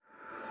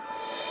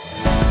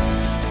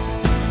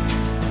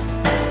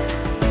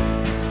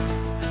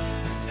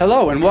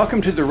Hello, and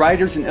welcome to the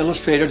Writers and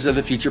Illustrators of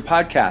the Future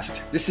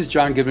podcast. This is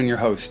John Goodwin, your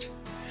host.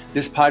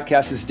 This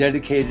podcast is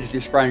dedicated to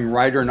aspiring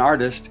writer and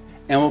artist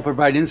and will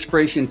provide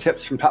inspiration and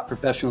tips from top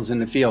professionals in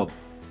the field.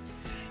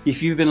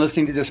 If you've been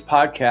listening to this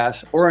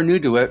podcast or are new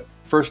to it,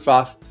 first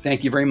off,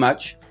 thank you very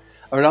much.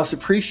 I would also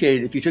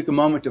appreciate it if you took a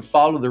moment to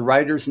follow the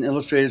Writers and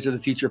Illustrators of the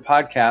Future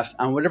podcast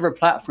on whatever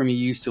platform you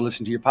use to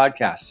listen to your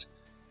podcasts.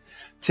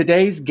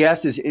 Today's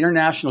guest is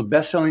international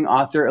best-selling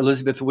author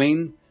Elizabeth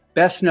Wein,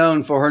 best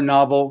known for her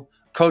novel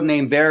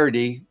Codename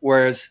Verity,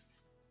 whereas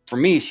for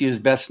me, she is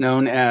best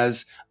known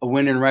as a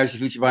winner in Writers of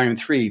the Future Volume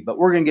 3, but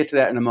we're going to get to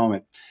that in a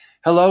moment.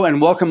 Hello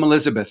and welcome,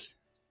 Elizabeth.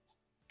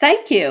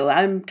 Thank you.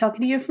 I'm talking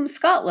to you from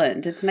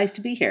Scotland. It's nice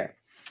to be here.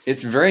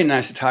 It's very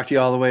nice to talk to you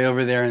all the way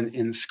over there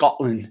in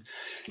Scotland.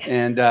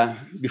 And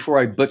before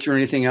I butcher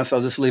anything else, I'll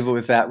just leave it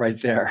with that right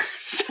there.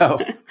 So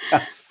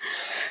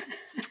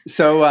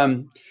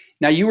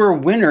now you were a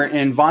winner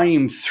in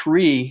Volume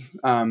 3.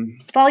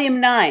 Volume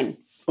 9.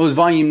 Oh, it was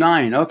Volume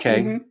 9.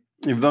 Okay. Mm-hmm.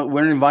 You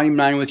winner in Volume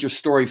 9 with your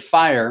story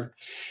Fire.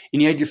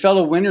 And you had your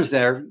fellow winners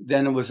there.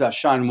 Then it was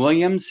Sean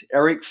Williams,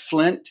 Eric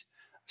Flint,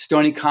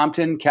 Stoney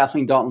Compton,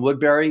 Kathleen Dalton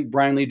Woodbury,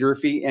 Brian Lee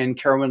Durfee, and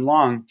Carolyn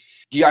Long.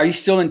 Are you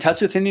still in touch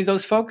with any of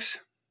those folks?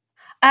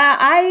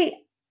 I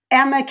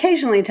am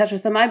occasionally in touch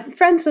with them. I'm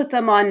friends with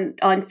them on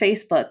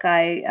Facebook.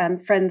 I am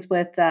friends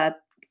with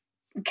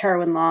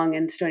Carolyn Long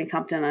and Stoney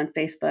Compton on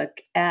Facebook.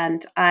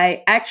 And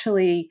I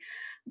actually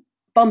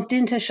bumped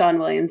into Sean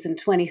Williams in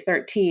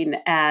 2013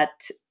 at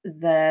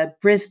the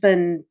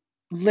Brisbane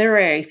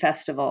Literary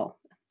Festival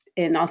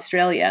in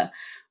Australia,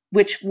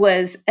 which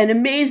was an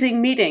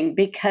amazing meeting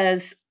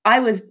because I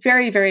was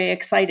very, very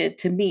excited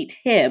to meet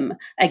him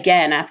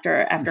again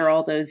after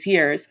all those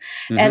years.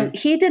 Mm-hmm. And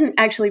he didn't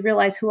actually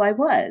realize who I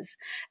was.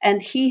 And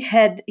he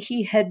had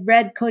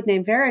read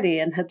Codename Verity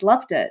and had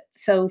loved it.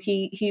 So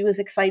he was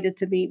excited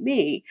to meet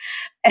me.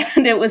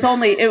 And it was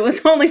only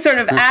sort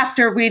of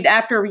after we'd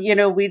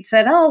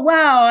said, "Oh,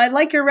 wow, I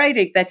like your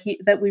writing,"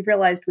 that we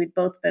realized we'd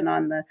both been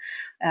on the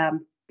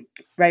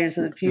Writers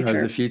of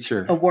the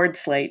Future award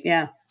slate.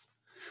 Yeah.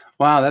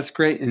 Wow, that's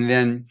great. And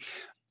then,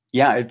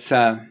 yeah, it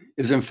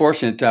was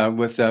unfortunate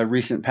with the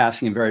recent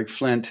passing of Eric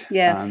Flint.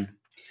 Yes,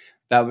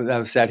 that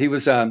was sad.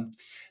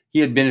 He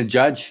had been a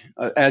judge,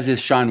 as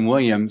is Sean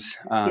Williams.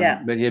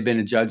 But he had been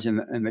a judge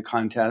in the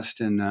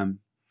contest, and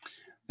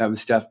that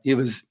was tough.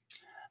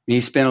 He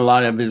spent a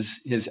lot of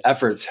his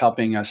efforts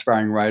helping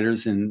aspiring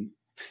writers and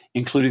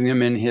including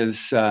them in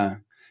his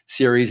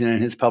series and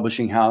in his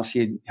publishing house.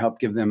 He helped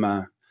give them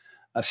a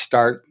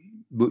start,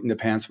 boot in the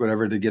pants,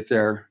 whatever, to get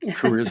their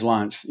careers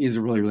launched. He's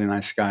a really, really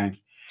nice guy.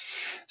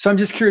 So I'm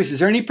just curious, is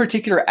there any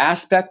particular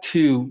aspect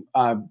to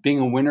being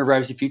a winner of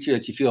Writers of the Future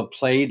that you feel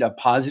played a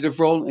positive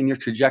role in your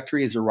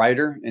trajectory as a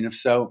writer? And if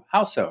so,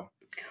 how so?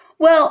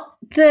 Well,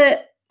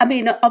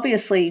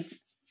 obviously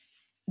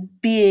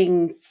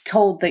being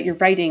told that your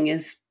writing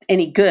is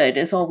any good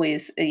is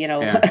always,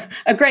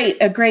 a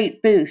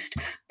great boost.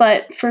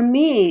 But for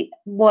me,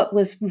 what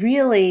was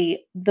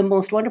really the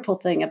most wonderful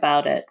thing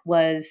about it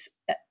was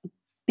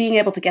being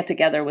able to get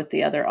together with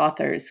the other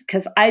authors,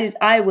 because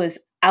I was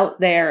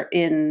out there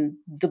in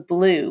the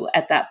blue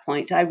at that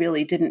point. I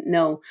really didn't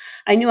know.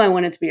 I knew I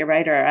wanted to be a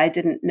writer. I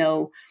didn't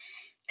know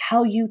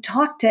how you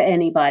talk to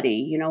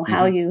anybody,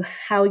 mm-hmm.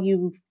 how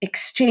you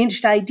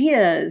exchanged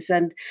ideas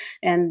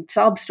and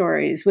sob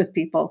stories with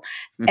people.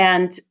 Mm-hmm.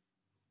 And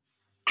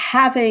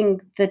having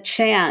the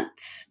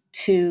chance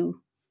to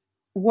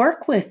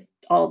work with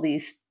all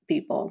these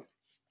people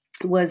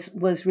was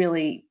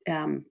really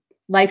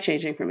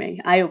life-changing for me,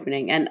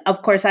 eye-opening. And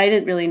of course, I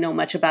didn't really know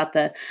much about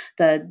the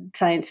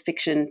science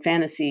fiction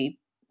fantasy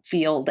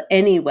field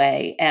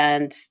anyway.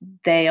 And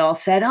they all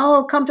said,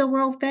 "Oh, come to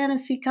World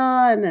Fantasy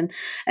Con."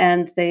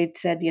 And they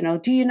said,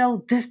 "Do you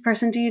know this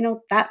person? Do you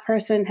know that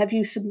person? Have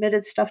you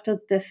submitted stuff to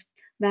this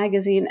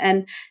magazine?"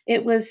 And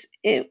it was,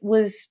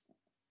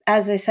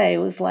 as I say, it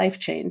was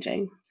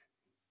life-changing.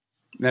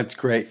 That's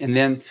great. And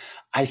then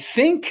I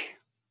think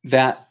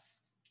that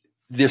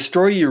the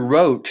story you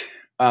wrote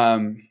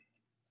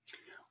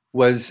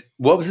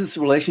what was his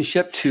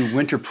relationship to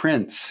Winter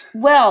Prince?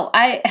 Well,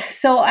 I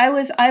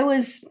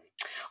was,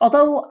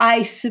 although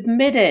I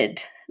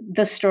submitted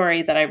the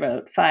story that I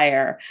wrote,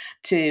 Fire,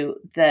 to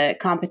the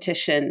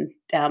competition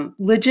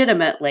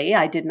legitimately.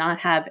 I did not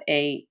have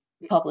a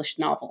published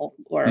novel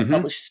or a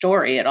published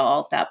story at all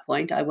at that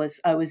point. I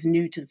was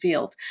new to the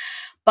field.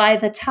 By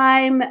the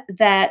time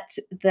that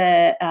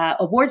the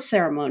award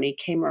ceremony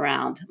came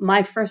around,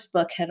 my first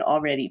book had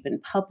already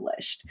been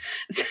published.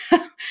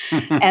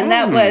 And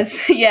that was,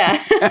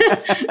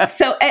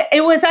 So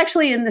it was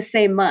actually in the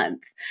same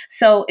month.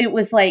 So it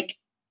was like,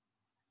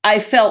 I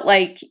felt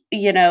like,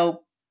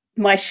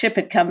 my ship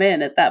had come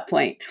in at that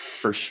point.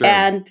 For sure.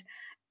 And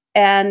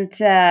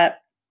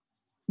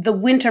The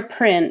Winter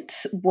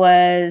Prince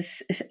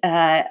was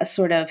a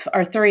sort of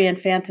Arthurian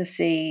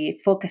fantasy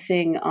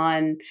focusing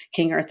on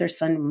King Arthur's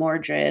son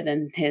Mordred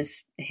and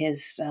his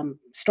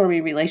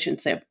stormy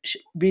relationship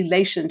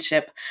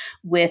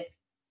with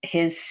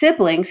his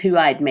siblings, who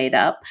I'd made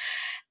up.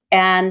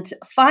 And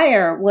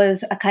Fire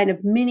was a kind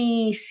of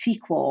mini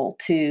sequel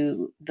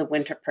to The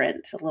Winter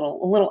Prince, a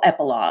little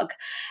epilogue.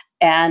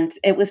 And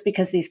it was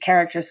because these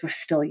characters were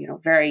still,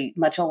 very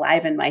much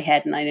alive in my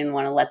head, and I didn't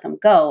want to let them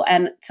go.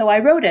 And so I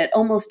wrote it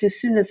almost as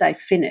soon as I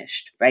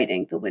finished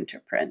writing The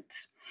Winter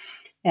Prince.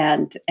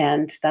 And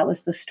that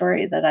was the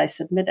story that I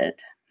submitted.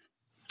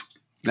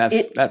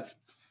 That's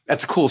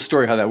a cool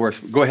story how that works.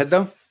 Go ahead,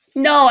 though.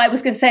 No, I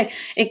was going to say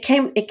it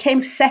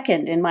came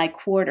second in my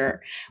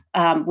quarter,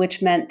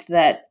 which meant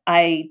that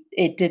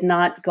it did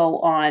not go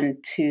on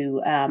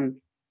to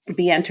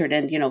be entered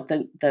in,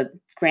 the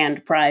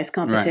grand prize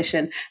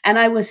competition. Right. And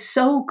I was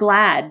so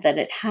glad that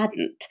it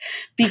hadn't,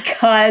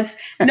 because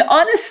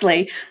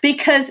honestly,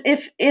 because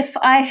if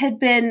I had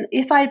been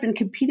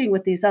competing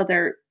with these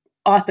other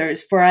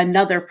authors for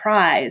another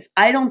prize,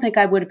 I don't think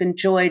I would have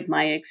enjoyed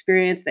my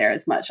experience there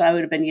as much. I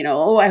would have been,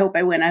 I hope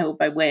I win,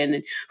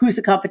 and who's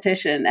the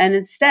competition? And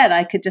instead,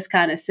 I could just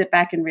kind of sit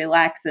back and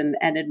relax and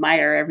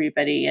admire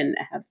everybody and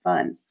have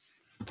fun.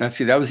 That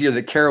was the year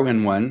that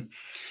Carowin won.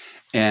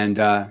 And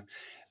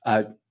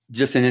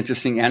just an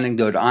interesting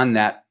anecdote on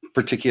that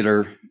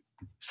particular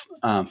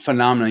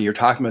phenomenon you're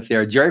talking about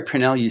there. Jerry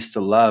Pournelle used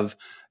to love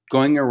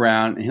going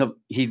around, and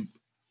he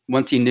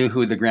once he knew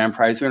who the grand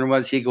prize winner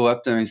was, he'd go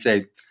up to them and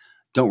say,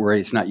 "Don't worry,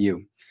 it's not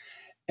you."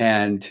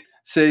 And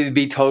so they'd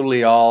be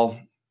totally all,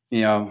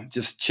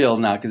 just chill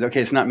now, because,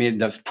 okay, it's not me.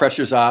 The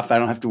pressure's off. I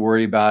don't have to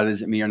worry about it.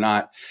 Is it me or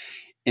not?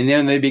 And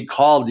then they'd be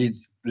called,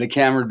 the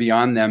camera would be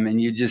on them,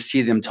 and you just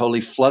see them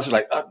totally flustered,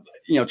 like,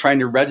 trying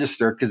to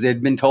register because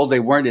they'd been told they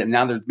weren't it. And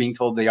now they're being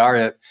told they are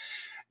it.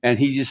 And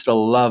he used to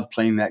love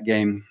playing that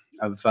game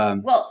of...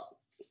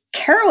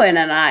 Carowin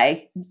and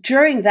I,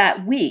 during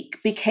that week,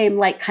 became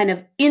like kind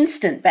of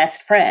instant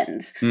best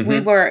friends. Mm-hmm. We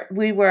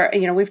were,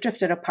 we've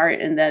drifted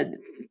apart in the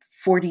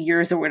 40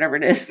 years or whatever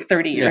it is,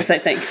 30 years, I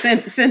think,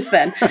 since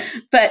then.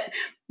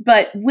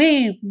 But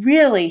we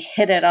really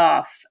hit it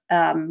off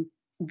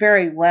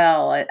very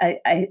well.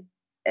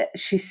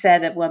 She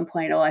said at one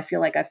point, "Oh, I feel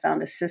like I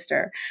found a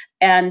sister."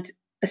 And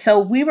so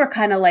we were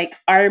kind of like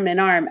arm in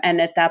arm.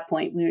 And at that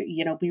point,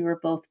 we were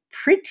both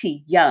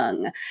pretty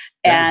young,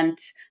 and,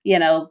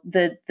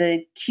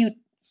 the cute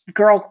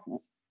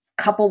girl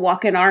couple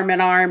walking arm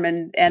in arm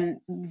and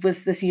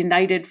was this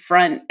united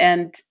front.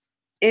 And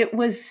it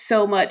was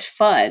so much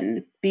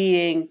fun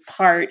being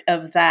part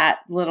of that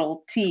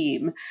little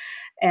team.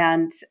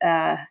 And,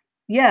 so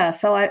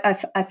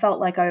I felt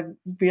like I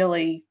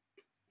really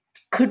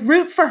could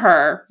root for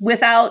her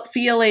without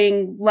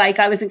feeling like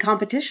I was in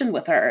competition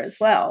with her as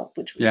well,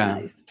 which was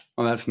nice.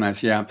 Well, that's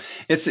nice. Yeah.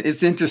 It's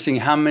interesting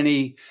how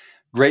many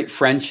great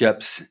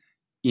friendships,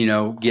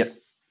 get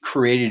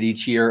created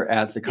each year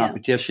at the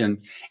competition.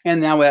 Yeah.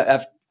 And now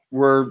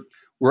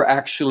we're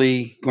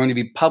actually going to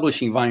be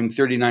publishing volume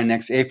 39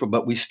 next April,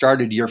 but we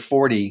started year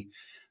 40.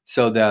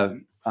 So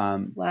the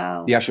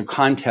actual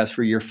contest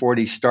for year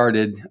 40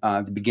 started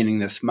the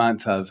beginning of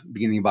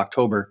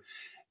October.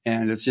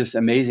 And it's just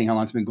amazing how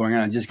long it's been going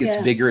on. It just gets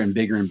bigger and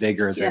bigger and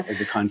bigger as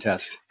a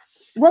contest.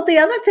 Well, you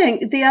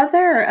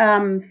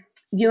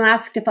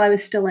asked if I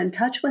was still in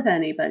touch with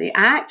anybody.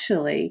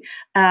 Actually,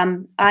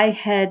 I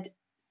had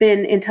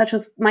been in touch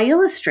with my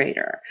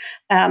illustrator,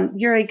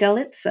 Yuri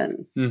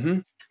Galitsyn. Mm-hmm.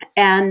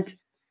 And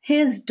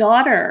his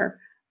daughter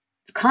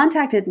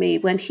contacted me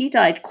when he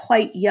died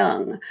quite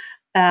young.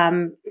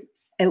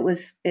 It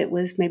was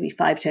maybe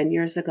 5-10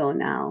 years ago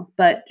now,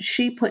 but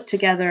she put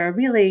together a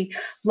really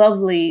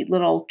lovely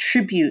little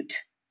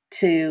tribute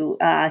to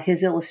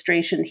his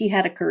illustration. He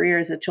had a career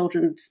as a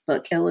children's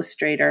book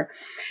illustrator,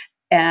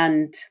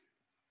 and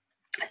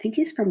I think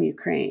he's from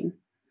Ukraine.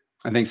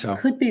 I think so.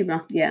 Could be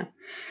wrong. Yeah.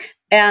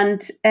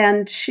 And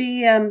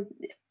she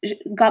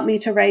got me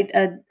to write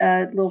a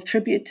little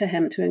tribute to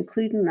him to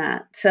include in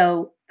that.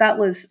 So that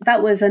was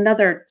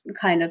another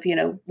kind of,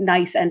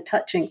 nice and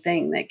touching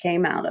thing that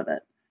came out of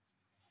it.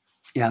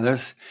 Yeah,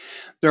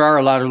 there are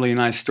a lot of really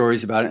nice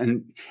stories about it.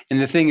 And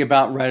the thing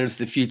about Writers of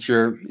the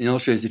Future and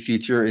Illustrators of the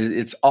Future is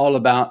it's all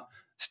about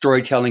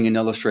storytelling and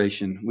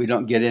illustration. We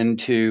don't get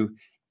into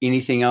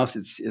anything else.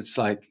 It's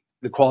like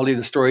the quality of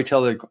the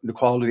storyteller, the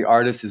quality of the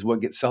artist is what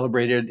gets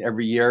celebrated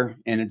every year.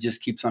 And it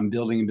just keeps on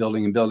building and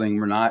building and building.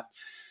 We're not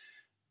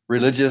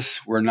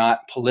religious. We're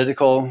not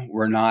political.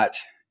 We're not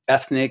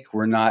ethnic.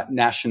 We're not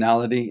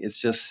nationality. It's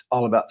just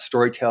all about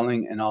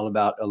storytelling and all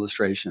about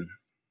illustration,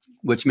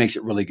 which makes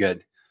it really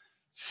good.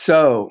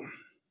 So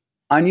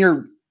on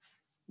your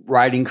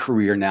writing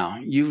career now,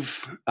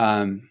 you've,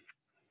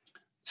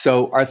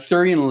 so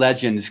Arthurian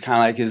legend is kind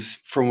of like, is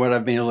from what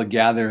I've been able to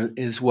gather,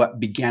 is what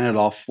began it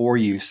all for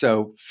you.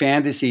 So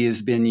fantasy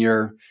has been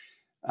your,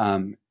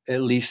 at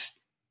least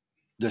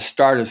the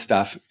start of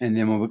stuff. And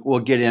then we'll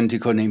get into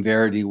Codename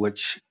Verity,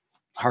 which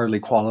hardly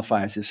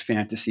qualifies as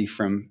fantasy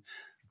from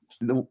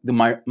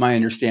my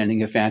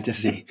understanding of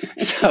fantasy.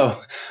 So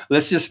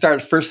let's just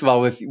start first of all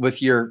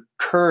with your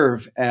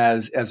curve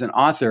as an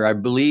author. I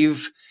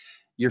believe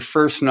your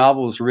first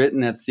novel was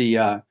written at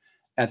the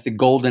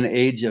golden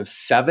age of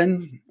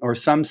 7 or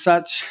some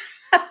such.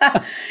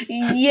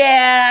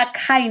 Yeah,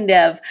 kind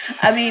of.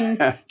 I mean,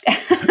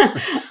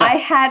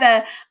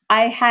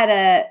 I had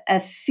a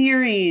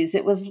series.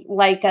 It was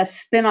like a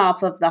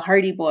spin-off of the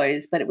Hardy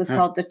Boys, but it was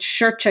called The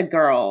Church of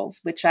Girls,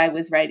 which I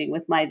was writing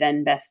with my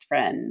then best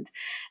friend.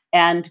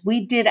 And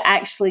we did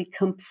actually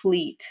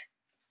complete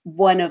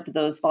one of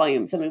those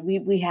volumes. I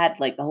mean, we had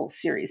like the whole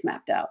series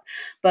mapped out,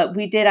 but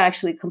we did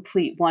actually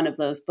complete one of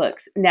those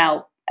books.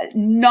 Now,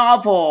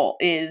 novel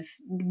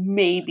is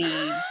maybe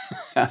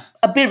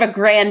a bit of a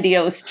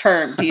grandiose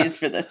term to use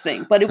for this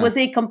thing, but it was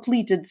a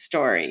completed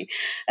story.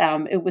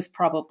 It was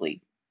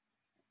probably,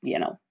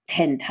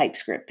 10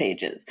 TypeScript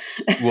pages.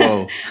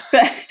 Whoa.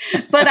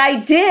 but I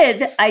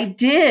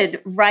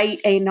did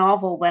write a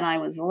novel when I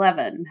was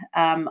 11.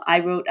 I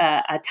wrote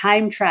a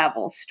time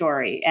travel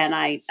story. And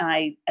I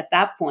at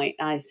that point,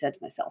 I said to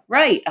myself,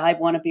 right, I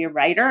want to be a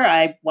writer.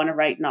 I want to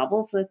write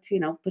novels that,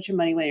 put your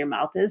money where your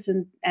mouth is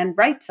and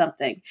write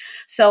something.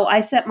 So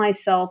I set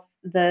myself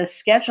the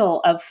schedule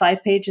of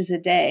 5 pages a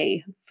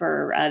day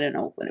for, I don't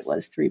know what it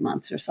was, 3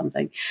 months or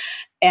something.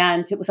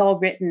 And it was all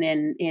written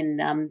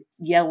in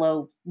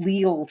yellow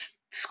legal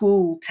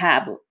school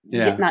tablet,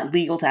 not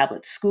legal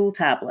tablets, school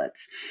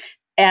tablets.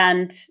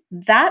 And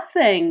that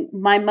thing,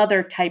 my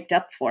mother typed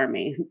up for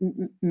me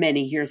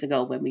many years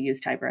ago when we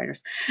used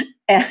typewriters,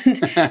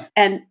 and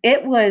and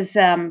it was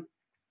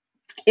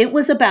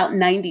about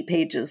 90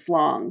 pages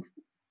long.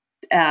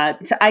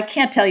 So I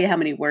can't tell you how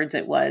many words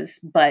it was,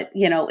 but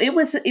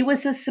it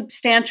was a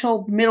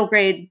substantial middle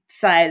grade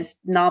sized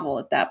novel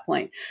at that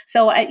point.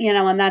 So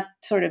and that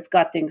sort of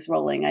got things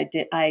rolling.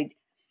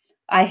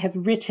 I have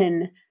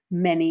written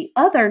many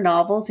other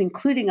novels,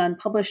 including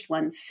unpublished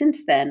ones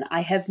since then.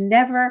 I have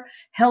never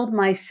held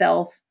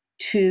myself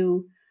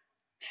to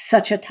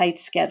such a tight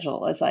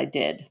schedule as I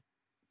did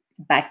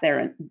back there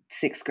in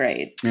 6th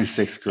grade. In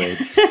 6th grade.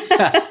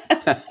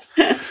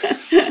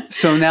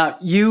 So now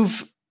you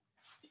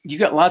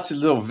got lots of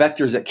little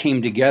vectors that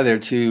came together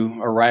to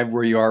arrive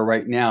where you are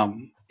right now.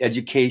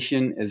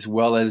 Education, as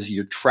well as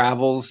your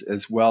travels,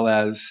 as well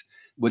as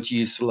what you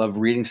used to love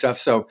reading stuff.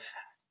 So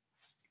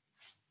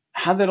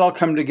how did it all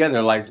come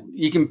together? Like,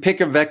 you can pick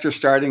a vector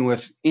starting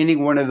with any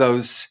one of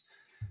those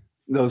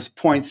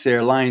points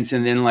there, lines,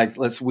 and then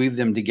let's weave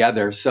them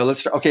together. So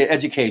let's start. Okay,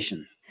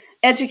 education.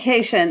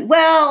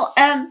 Well,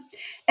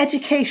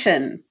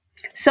 education.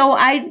 So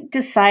I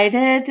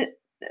decided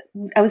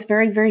I was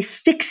very, very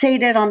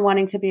fixated on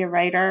wanting to be a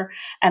writer,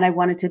 and I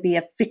wanted to be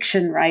a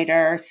fiction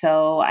writer.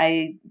 So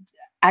I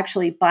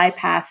actually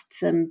bypassed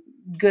some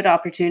good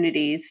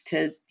opportunities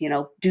to,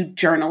 do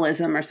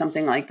journalism or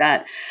something like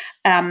that.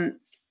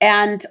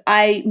 And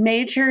I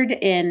majored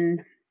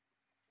in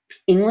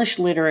English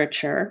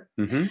literature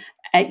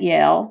at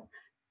Yale.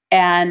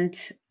 And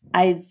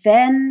I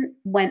then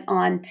went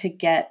on to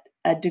get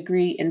a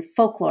degree in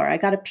folklore. I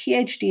got a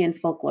PhD in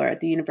folklore at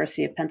the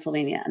University of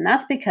Pennsylvania. And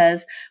that's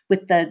because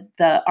with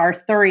the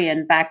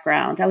Arthurian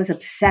background, I was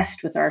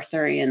obsessed with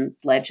Arthurian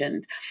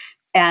legend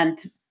and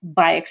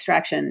by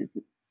extraction,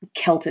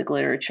 Celtic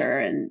literature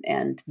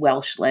and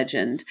Welsh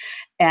legend.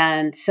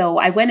 And so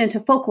I went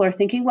into folklore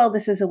thinking, well,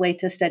 this is a way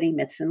to study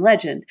myths and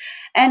legend.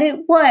 And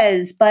it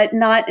was, but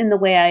not in the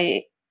way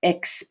I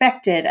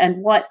expected.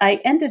 And what I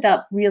ended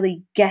up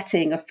really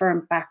getting a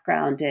firm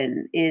background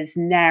in is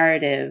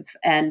narrative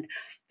and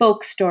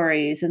folk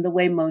stories and the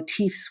way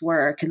motifs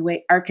work and the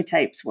way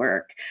archetypes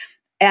work.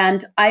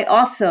 And I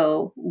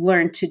also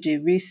learned to do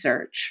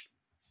research.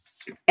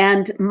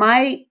 And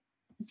I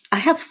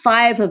have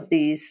 5 of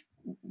these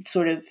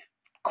sort of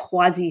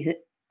quasi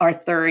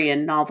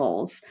Arthurian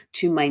novels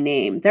to my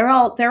name. They're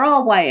all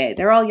YA.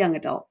 They're all young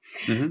adult,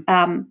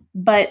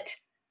 but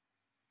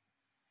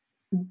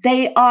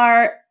they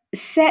are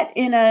set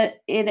in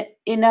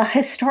a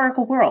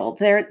historical world.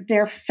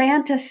 They're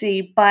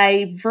fantasy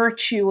by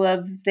virtue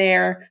of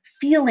their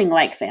feeling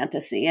like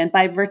fantasy and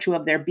by virtue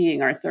of their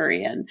being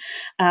Arthurian,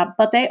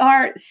 but they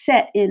are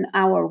set in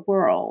our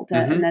world,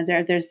 and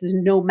there's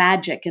no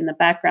magic in the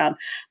background.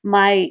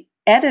 My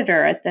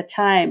editor at the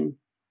time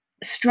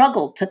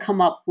struggled to come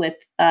up with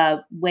a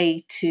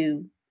way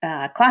to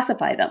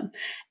classify them.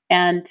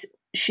 And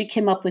she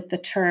came up with the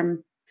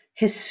term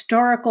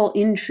historical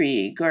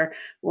intrigue or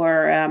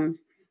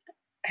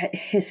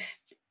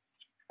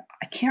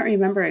I can't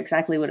remember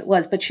exactly what it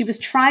was, but she was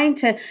trying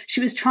to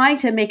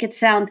make it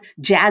sound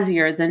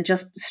jazzier than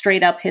just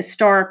straight up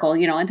historical,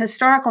 and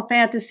historical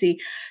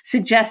fantasy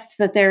suggests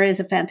that there is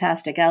a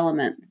fantastic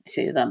element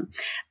to them.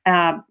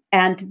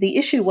 And the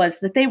issue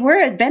was that they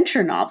were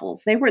adventure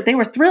novels. They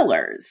were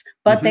thrillers,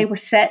 but they were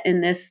set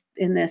in this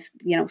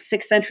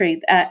 6th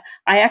century. I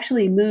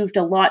actually moved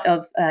a lot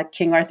of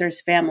King Arthur's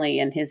family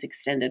and his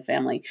extended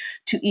family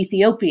to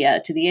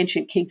Ethiopia, to the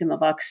ancient kingdom of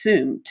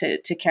Aksum,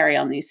 to carry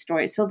on these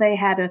stories. So they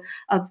had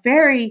a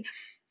very,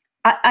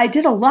 I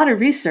did a lot of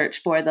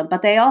research for them,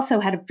 but they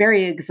also had a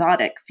very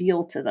exotic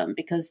feel to them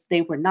because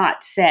they were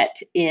not set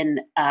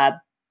in the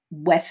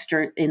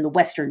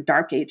Western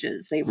Dark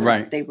Ages. They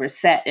were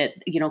set at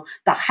the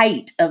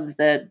height of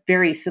the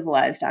very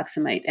civilized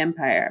Aksumite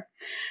Empire.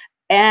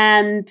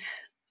 And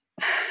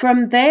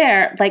from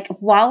there,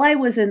 while I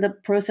was in the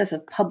process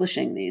of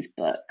publishing these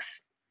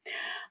books,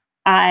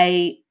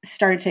 I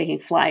started taking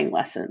flying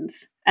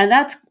lessons. And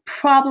that's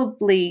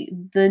probably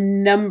the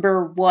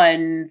number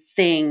one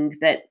thing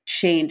that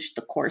changed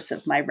the course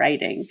of my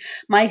writing.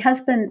 My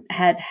husband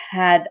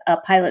had a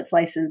pilot's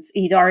license.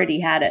 He'd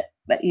already had it,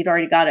 but he'd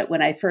already got it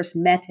when I first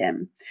met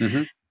him.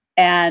 Mm-hmm.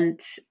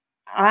 And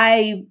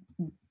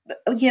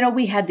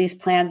we had these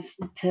plans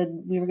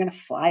we were going to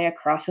fly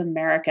across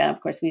America.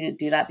 Of course, we didn't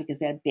do that because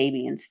we had a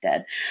baby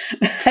instead.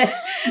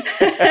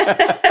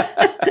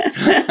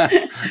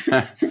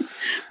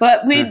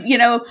 But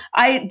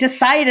I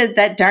decided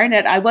that, darn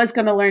it, I was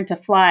going to learn to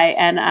fly.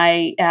 And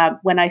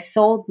when I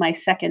sold my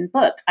second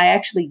book, I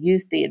actually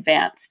used the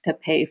advance to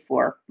pay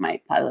for my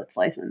pilot's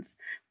license,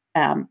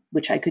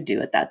 which I could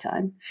do at that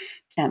time.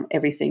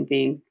 Everything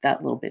being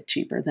that little bit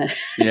cheaper than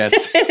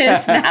it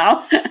is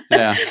now.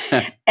 Yeah.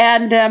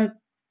 And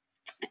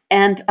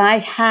I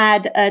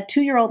had a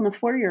 2-year-old and a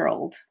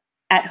 4-year-old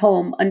at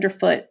home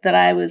underfoot that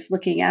I was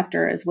looking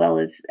after, as well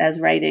as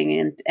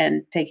writing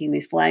and taking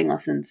these flying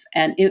lessons.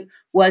 And it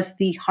was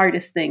the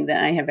hardest thing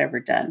that I have ever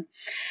done.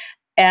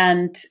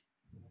 And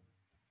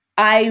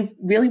I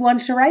really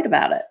wanted to write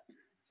about it.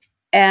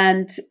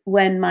 And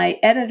when my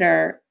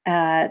editor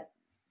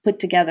put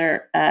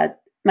together,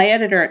 my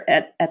editor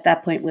at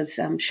that point was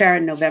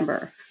Sharon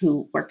November,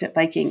 who worked at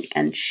Viking,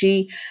 and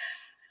she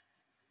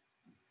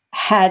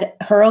had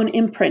her own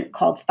imprint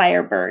called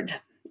Firebird.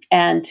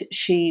 And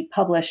she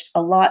published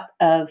a lot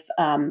of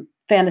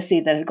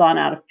fantasy that had gone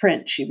out of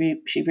print. She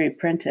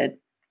reprinted.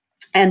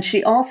 And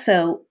she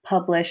also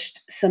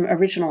published some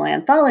original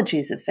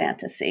anthologies of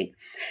fantasy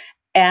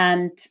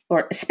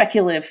or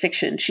speculative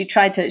fiction. She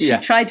tried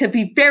to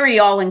be very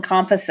all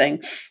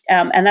encompassing.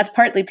 And that's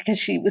partly because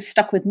she was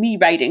stuck with me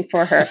writing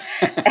for her.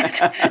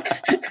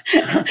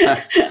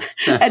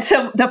 And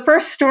so the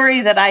first story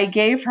that I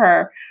gave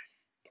her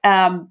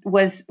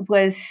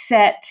was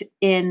set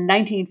in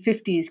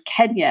 1950s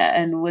Kenya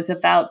and was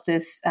about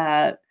this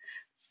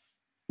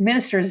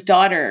minister's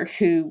daughter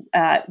who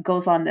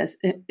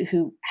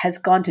who has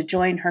gone to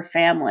join her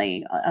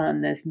family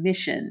on this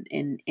mission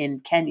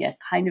in Kenya,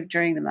 kind of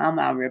during the Mau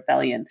Mau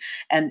Rebellion,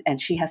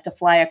 and she has to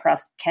fly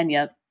across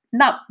Kenya,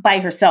 not by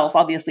herself,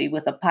 obviously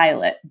with a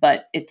pilot,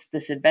 but it's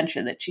this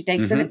adventure that she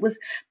takes. Mm-hmm. And it was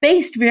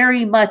based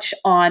very much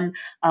on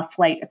a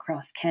flight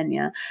across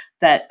Kenya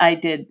that I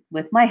did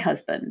with my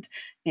husband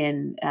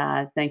in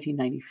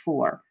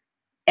 1994.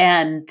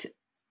 And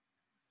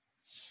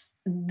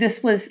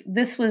this was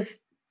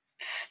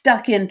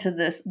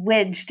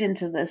wedged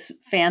into this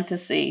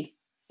fantasy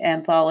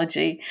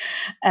anthology.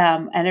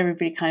 And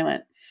everybody kind of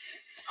went,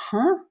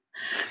 huh?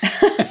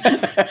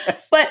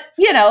 But,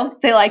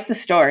 they liked the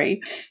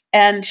story.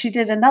 And she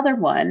did another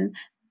one,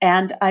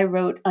 and I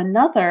wrote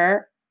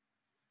another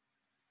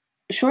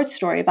short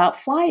story about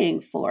flying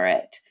for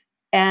it.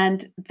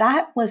 And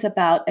that was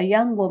about a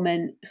young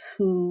woman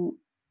who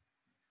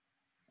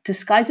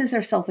disguises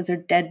herself as her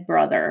dead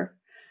brother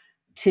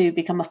to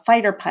become a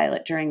fighter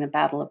pilot during the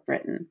Battle of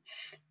Britain.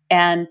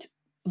 And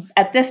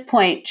at this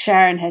point,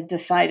 Sharon had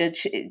decided,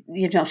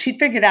 she'd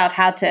figured out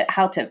how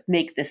to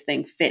make this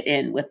thing fit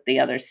in with the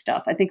other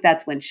stuff. I think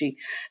that's when she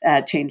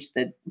changed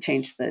the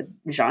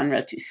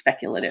genre to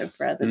speculative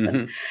rather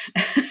than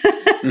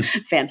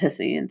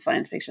fantasy and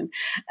science fiction.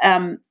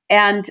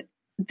 And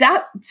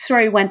that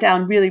story went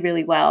down really,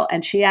 really well.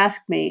 And she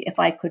asked me if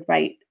I could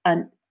write a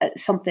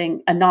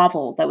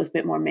novel that was a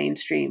bit more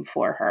mainstream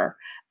for her,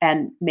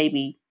 and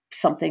maybe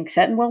something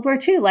set in World War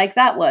II like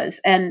that was.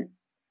 And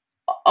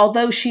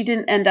although she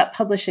didn't end up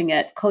publishing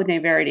it,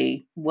 Codename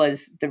Verity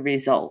was the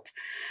result.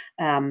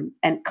 And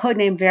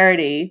Codename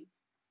Verity...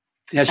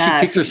 Has she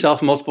kicked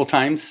herself multiple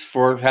times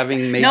for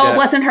having made No, it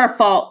wasn't her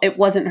fault. It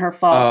wasn't her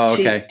fault.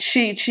 Oh, okay.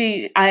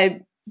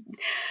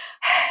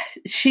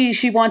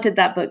 She wanted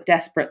that book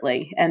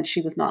desperately, and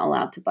she was not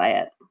allowed to buy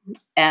it.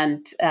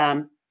 And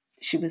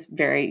she was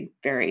very,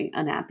 very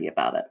unhappy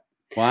about it.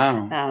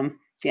 Wow.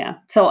 Yeah.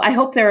 So I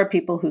hope there are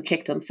people who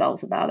kicked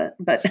themselves about it,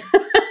 but...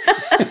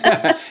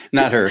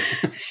 Not her.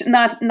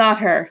 Not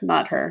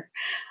her.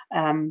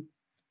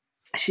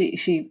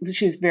 She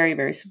was very,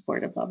 very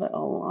supportive of it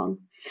all along.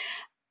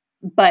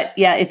 But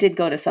yeah, it did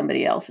go to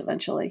somebody else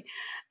eventually.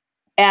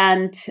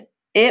 And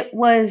it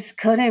was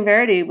Codename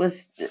Verity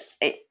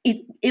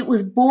it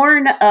was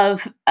born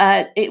of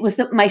it was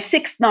my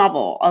sixth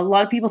novel. A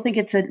lot of people think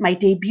it's my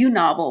debut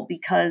novel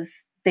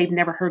because they've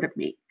never heard of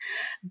me,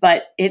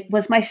 but it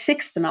was my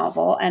sixth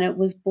novel, and it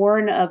was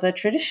born of a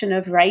tradition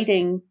of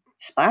writing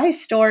spy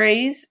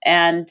stories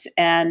and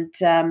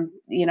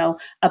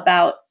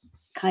about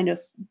kind of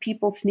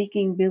people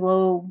sneaking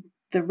below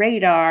the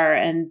radar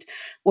and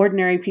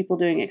ordinary people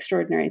doing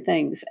extraordinary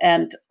things.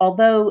 And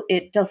although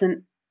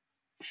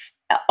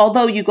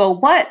you go,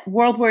 what,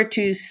 World War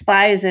II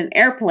spies and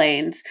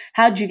airplanes,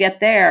 how'd you get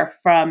there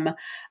from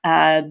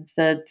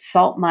the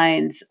salt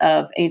mines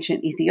of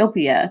ancient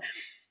Ethiopia?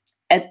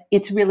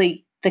 It's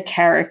really the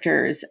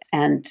characters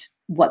and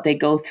what they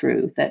go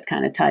through that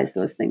kind of ties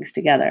those things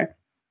together.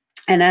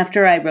 And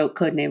after I wrote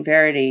Codename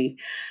Verity,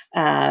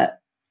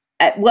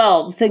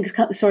 things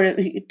sort of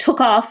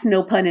took off,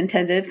 no pun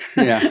intended,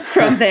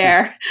 from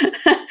there.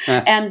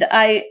 And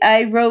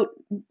I wrote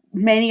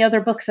many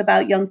other books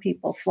about young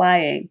people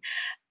flying,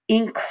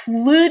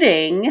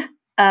 including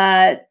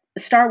a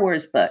Star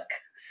Wars book,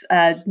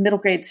 a middle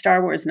grade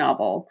Star Wars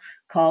novel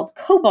called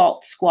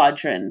Cobalt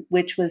Squadron,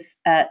 which was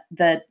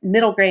the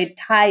middle grade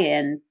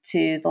tie-in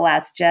to The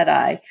Last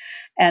Jedi.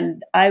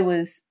 And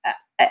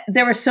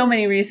there were so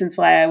many reasons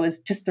why I was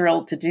just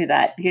thrilled to do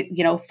that.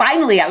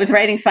 Finally, I was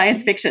writing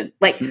science fiction.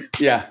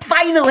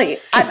 Finally,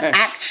 I'm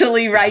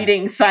actually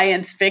writing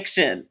science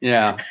fiction.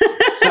 Yeah.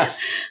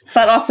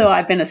 But also,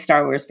 I've been a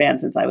Star Wars fan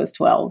since I was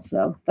 12.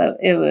 So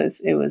it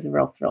was a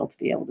real thrill to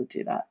be able to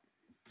do that.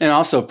 And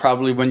also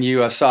probably when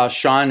you saw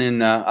Sean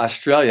in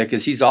Australia,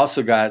 because he's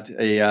also got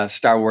a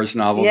Star Wars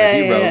novel that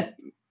he wrote. So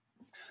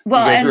you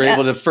guys were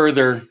able to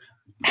further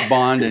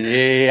bond and,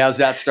 hey, how's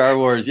that Star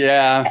Wars?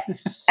 Yeah.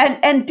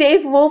 And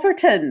Dave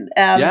Wolverton,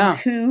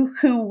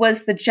 who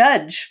was the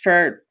judge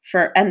for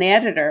and the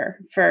editor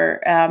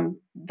for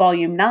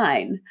Volume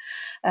 9,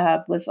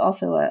 was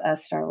also a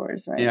Star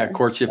Wars writer. Yeah,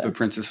 Courtship of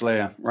Princess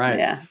Leia.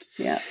 Right.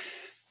 Yeah.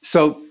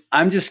 So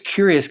I'm just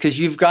curious, because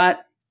you've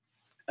got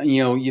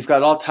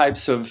all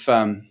types of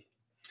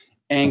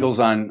angles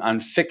on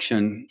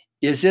fiction.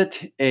 Is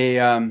it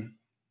an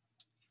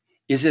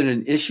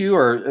issue,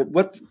 or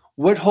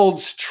what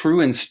holds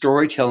true in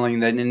storytelling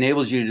that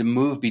enables you to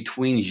move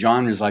between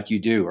genres like you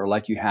do, or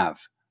like you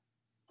have?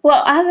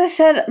 Well, as I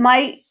said,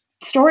 my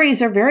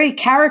stories are very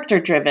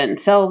character driven.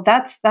 So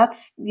that's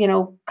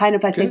kind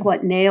of, I think,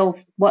 what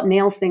nails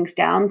things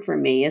down for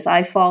me is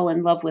I fall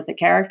in love with a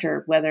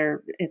character,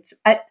 whether it's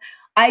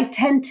I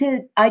tend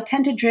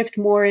to drift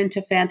more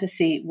into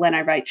fantasy when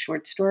I write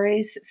short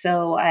stories.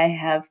 So I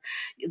have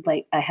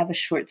a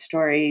short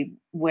story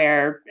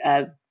where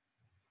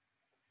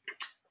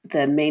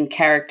the main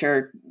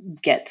character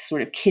gets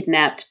sort of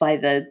kidnapped by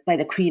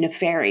the Queen of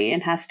Fairy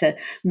and has to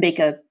make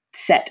a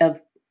set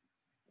of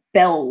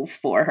bells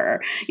for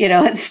her,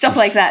 and stuff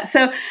like that.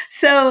 So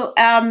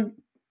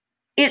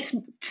it's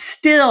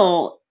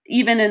still,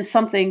 even in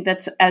something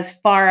that's as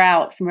far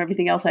out from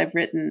everything else I've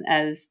written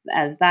as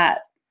that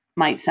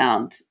might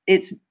sound,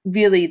 it's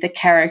really the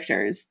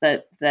characters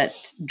that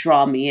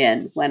draw me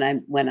in when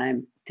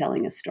I'm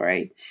telling a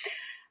story.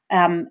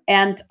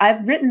 And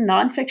I've written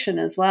nonfiction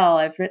as well.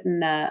 I've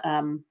written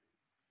a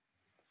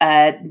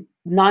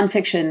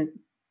nonfiction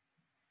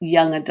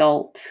young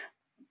adult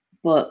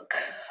book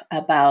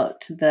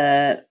about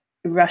the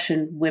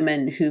Russian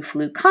women who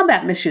flew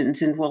combat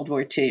missions in World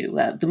War II.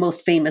 The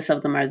most famous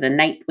of them are the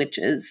Night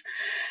Witches,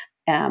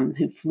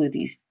 who flew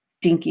these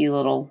dinky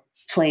little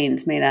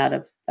planes made out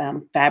of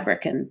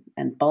fabric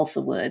and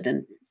balsa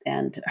wood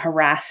and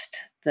harassed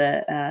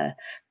the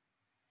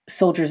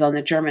soldiers on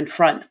the German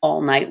front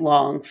all night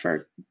long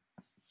for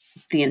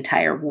the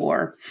entire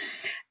war.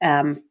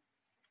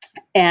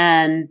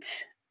 And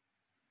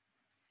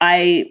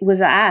I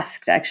was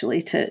asked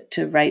actually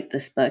to write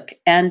this book.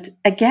 And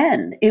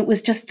again, it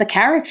was just the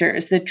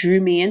characters that drew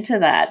me into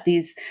that,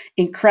 these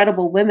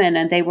incredible women.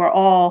 And they were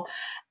all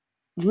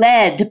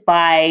led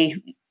by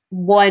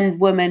one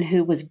woman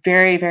who was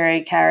very,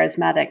 very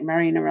charismatic,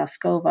 Marina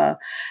Roskova,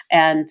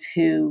 and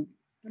who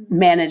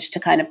managed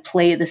to kind of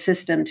play the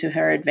system to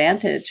her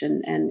advantage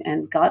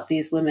and got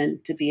these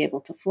women to be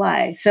able to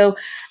fly. So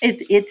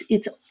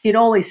it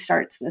always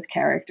starts with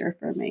character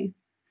for me.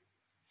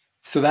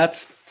 So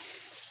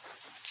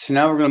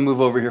now we're going to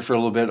move over here for a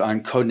little bit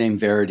on Codename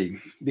Verity,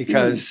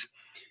 because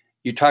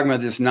you're talking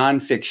about this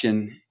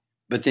nonfiction,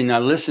 but then I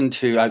listened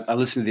to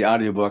the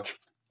audiobook,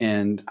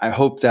 and I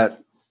hope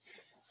that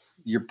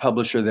your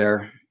publisher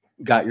there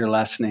got your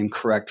last name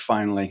correct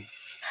finally.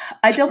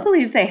 I don't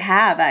believe they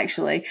have,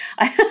 actually.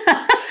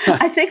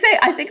 I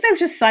think they've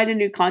just signed a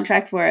new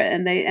contract for it,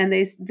 and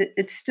they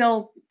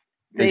still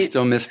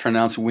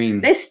mispronounce Ween.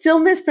 They still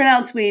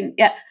mispronounce Ween.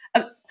 Yeah.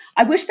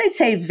 I wish they'd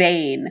say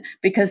Vane,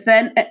 because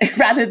then,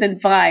 rather than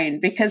Vine,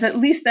 because at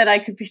least then I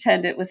could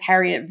pretend it was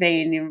Harriet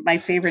Vane, my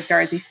favorite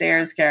Dorothy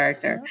Sayers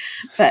character.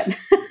 But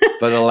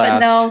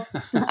alas,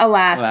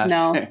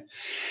 no.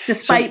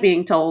 Despite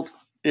being told.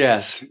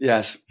 Yes.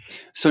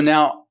 So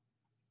now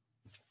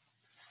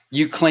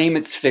you claim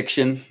it's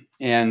fiction,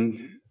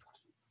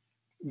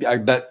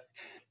 but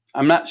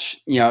I'm not.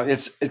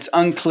 It's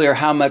unclear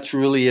how much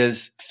really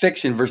is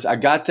fiction versus. I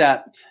got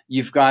that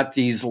you've got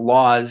these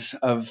laws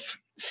of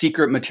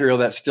secret material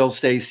that still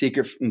stays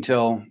secret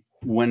until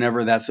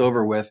whenever that's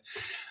over with.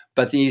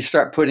 But then you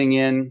start putting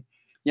in,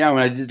 when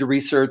I did the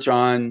research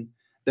on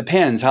the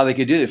pens, how they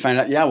could do it, find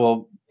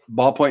out,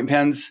 ballpoint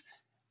pens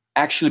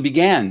actually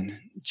began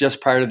just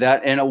prior to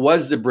that. And it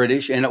was the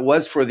British, and it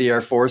was for the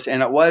Air Force,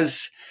 and it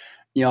was,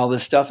 all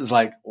this stuff is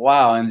like,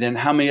 wow. And then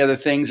how many other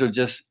things are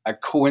just a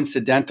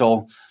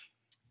coincidental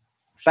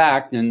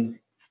fact? And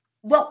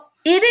well,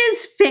 it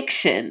is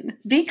fiction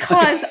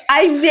because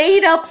I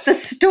made up the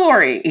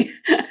story.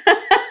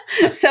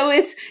 So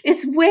it's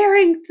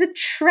wearing the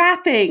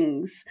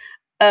trappings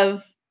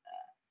of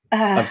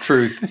of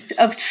truth.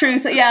 Of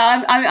truth.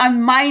 Yeah,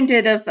 I'm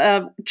minded of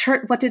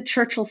what did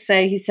Churchill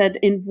say? He said,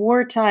 "In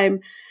wartime,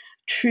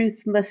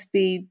 truth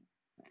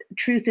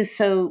is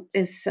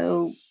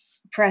so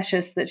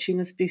precious that she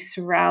must be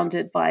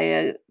surrounded by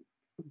a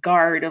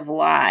guard of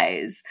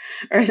lies,"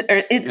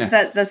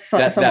 that's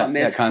somewhat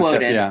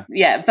misquoted. That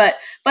concept,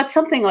 but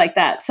something like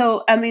that.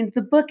 So I mean,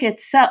 the book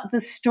itself,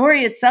 the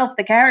story itself,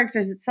 the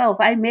characters itself,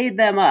 I made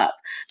them up.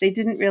 They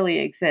didn't really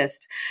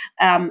exist,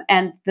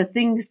 and the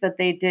things that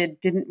they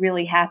didn't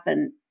really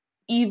happen,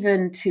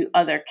 even to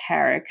other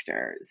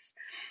characters.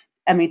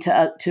 I mean,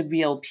 to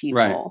real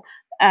people.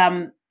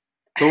 Right.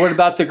 But what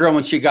about the girl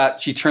when she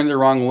turned the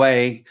wrong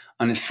way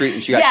on the street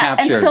and she got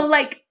captured? And so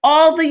like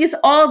all these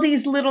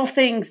little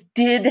things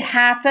did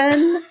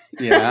happen.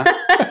 Yeah.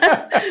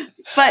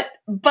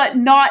 but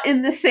not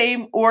in the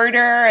same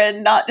order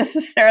and not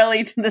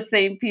necessarily to the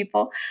same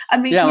people. I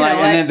mean,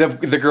 and then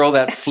the girl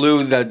that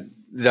flew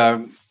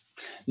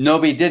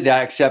nobody did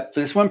that except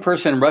this one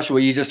person in Russia.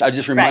 I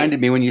just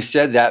reminded me when you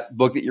said that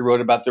book that you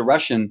wrote about the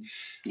Russian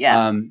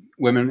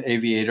women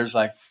aviators,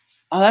 like,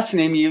 oh, that's the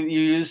name you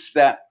used.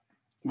 That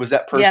was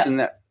that person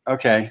that,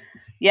 okay.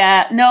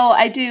 Yeah, no,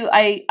 I do.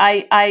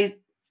 I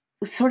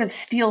sort of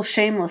steal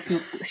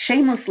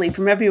shamelessly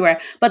from everywhere.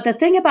 But the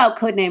thing about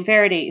Codename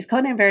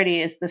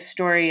Verity is the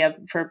story of,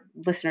 for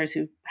listeners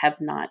who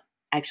have not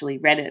actually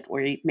read it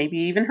or maybe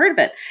even heard of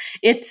it,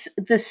 it's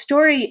the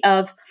story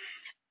of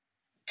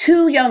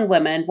two young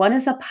women. One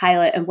is a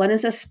pilot and one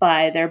is a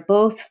spy. They're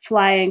both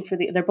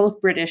they're both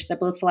British. They're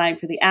both flying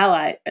for the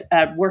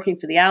working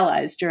for the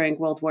Allies during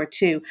World War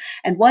II.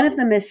 And one of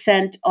them is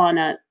sent on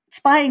a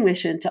spying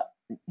mission to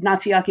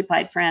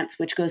Nazi-occupied France,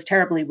 which goes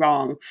terribly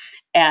wrong.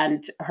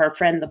 And her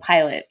friend, the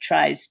pilot,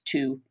 tries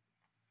to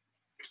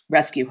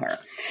rescue her.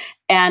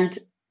 And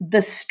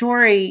the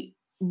story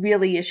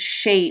really is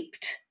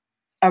shaped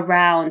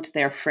around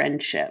their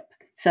friendship.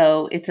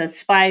 So it's a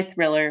spy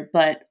thriller,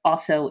 but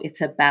also it's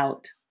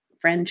about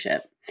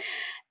friendship.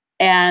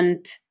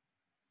 And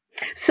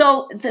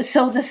so the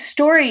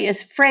story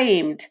is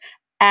framed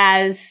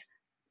as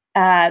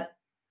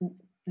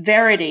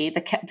Verity,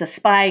 the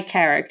spy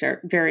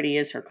character. Verity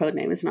is her code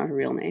name, it's not her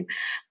real name.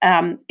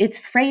 It's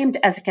framed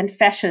as a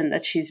confession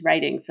that she's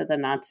writing for the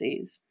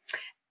Nazis.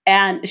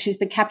 And she's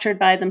been captured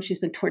by them, she's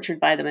been tortured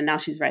by them, and now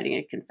she's writing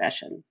a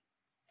confession.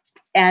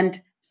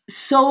 And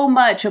so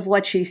much of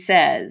what she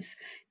says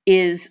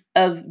is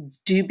of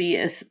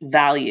dubious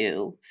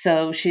value.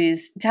 So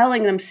she's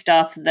telling them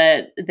stuff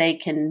that they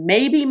can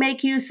maybe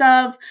make use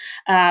of,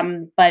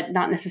 but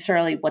not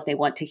necessarily what they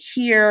want to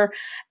hear.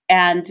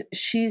 And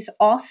she's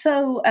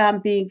also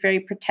being very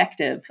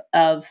protective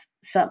of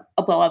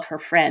her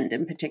friend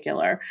in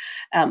particular,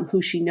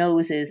 who she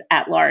knows is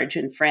at large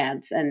in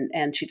France,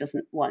 and she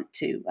doesn't want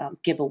to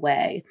give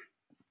away.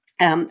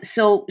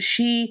 So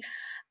she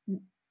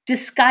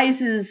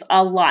disguises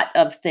a lot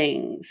of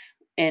things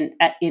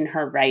in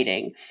her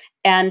writing.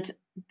 And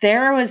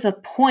there was a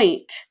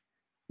point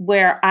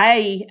where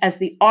I, as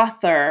the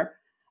author,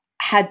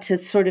 had to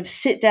sort of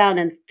sit down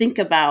and think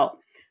about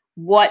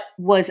what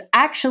was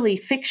actually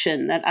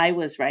fiction that I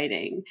was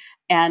writing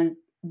and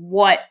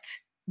what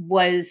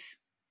was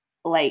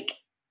like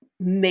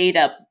made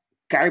up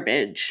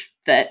garbage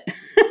that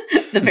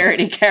the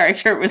Verity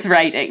character was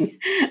writing.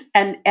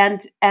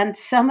 And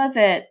some of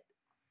it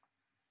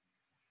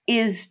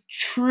is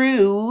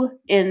true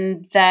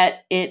in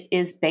that it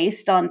is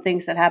based on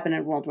things that happened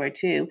in World War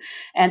II.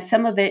 And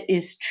some of it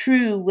is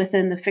true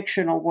within the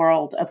fictional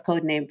world of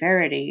Codename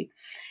Verity.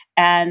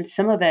 And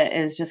some of it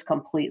is just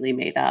completely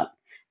made up,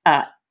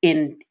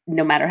 in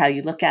no matter how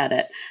you look at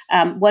it.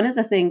 One of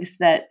the things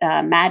that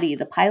Maddie,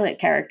 the pilot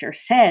character,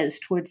 says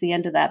towards the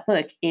end of that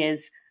book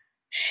is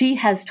she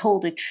has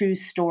told a true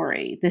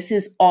story. This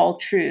is all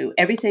true.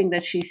 Everything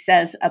that she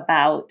says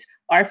about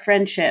our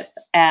friendship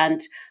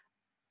and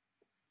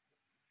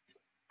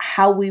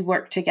how we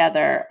work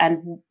together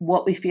and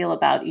what we feel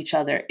about each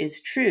other is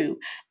true.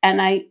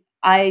 And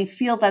I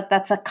feel that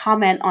that's a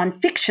comment on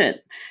fiction.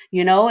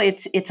 You know,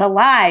 it's a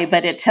lie,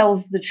 but it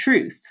tells the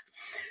truth.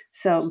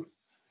 So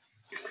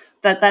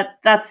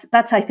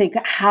that's I think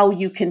how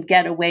you can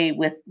get away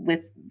with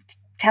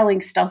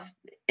telling stuff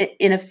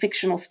in a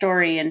fictional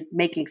story and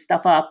making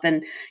stuff up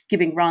and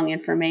giving wrong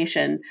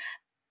information,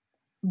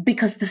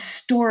 because the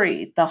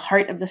story, the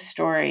heart of the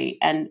story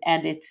and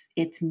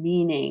its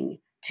meaning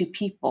to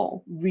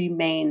people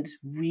remains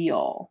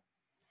real.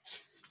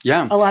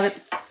 Yeah. A lot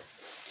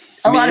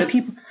of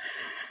people.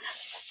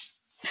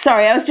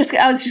 Sorry, I was just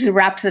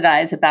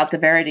rhapsodize about the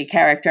Verity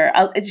character.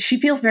 She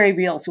feels very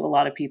real to a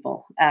lot of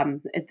people.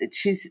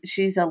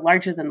 She's a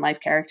larger than life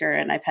character,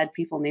 and I've had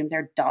people name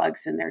their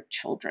dogs and their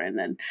children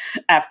and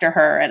after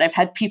her, and I've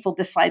had people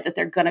decide that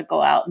they're going to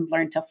go out and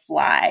learn to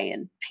fly,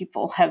 and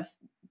people have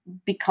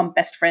become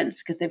best friends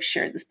because they've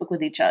shared this book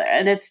with each other,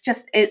 and it's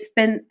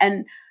been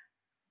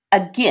a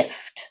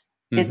gift.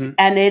 Mm-hmm.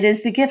 And it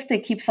is the gift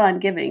that keeps on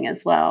giving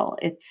as well.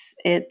 It's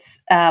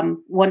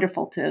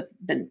wonderful to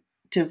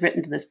have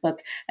written this book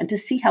and to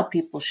see how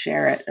people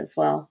share it as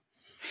well.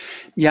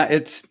 Yeah,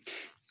 it's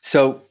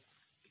so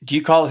do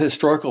you call it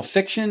historical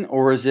fiction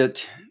or is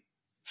it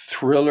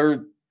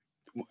thriller?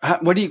 How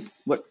do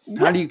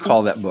you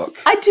call that book?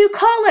 I do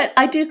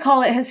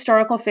call it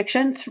historical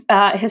fiction.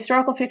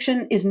 Historical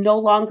fiction is no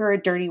longer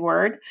a dirty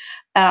word,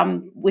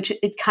 which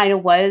it kind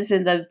of was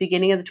in the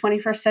beginning of the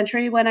 21st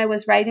century when I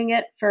was writing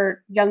it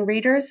for young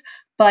readers.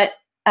 But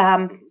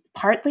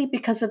partly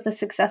because of the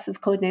success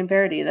of Codename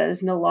Verity, that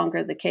is no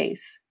longer the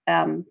case.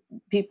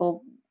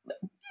 People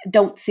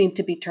don't seem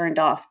to be turned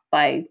off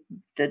by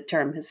the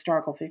term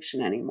historical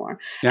fiction anymore.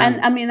 Yeah.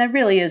 And I mean, that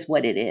really is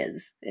what it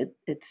is.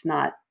 It's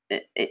not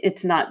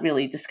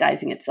really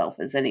disguising itself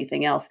as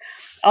anything else.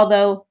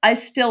 Although I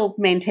still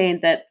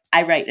maintain that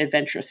I write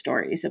adventure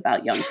stories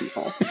about young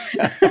people.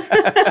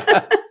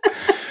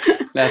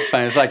 That's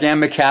fine. It's like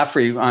Anne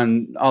McCaffrey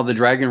on all the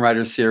Dragon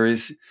Rider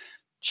series.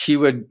 She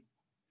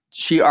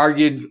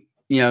argued,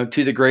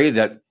 to the grave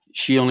that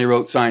she only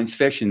wrote science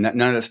fiction, that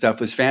none of that stuff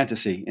was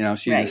fantasy.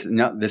 She right. just,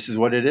 no, this is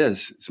what it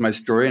is. It's my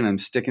story and I'm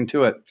sticking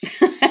to it.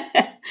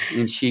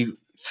 And she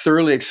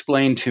thoroughly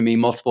explained to me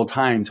multiple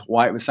times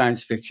why it was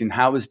science fiction,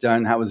 how it was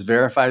done, how it was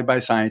verified by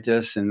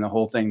scientists, and the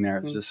whole thing there.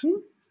 It's just,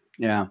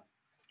 yeah.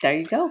 There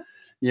you go.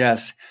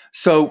 Yes.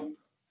 So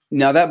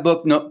now that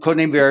book,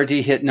 Codename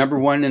Verity, hit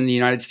 #1 in the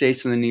United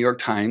States in the New York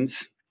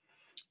Times.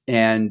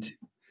 And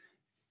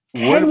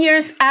 10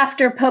 years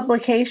after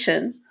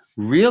publication.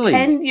 Really?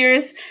 10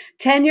 years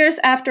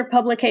after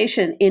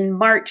publication in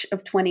March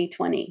of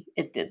 2020,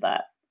 it did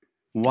that.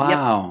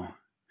 Wow. Yep.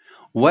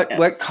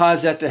 What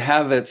caused that to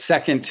have a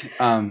second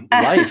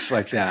life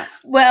like that?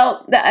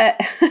 Well,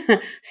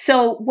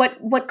 so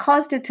what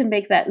caused it to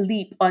make that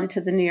leap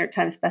onto the New York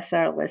Times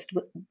bestseller list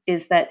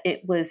is that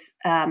it was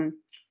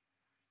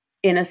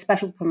in a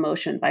special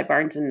promotion by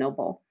Barnes &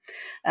 Noble,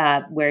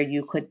 where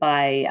you could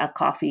buy a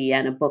coffee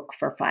and a book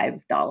for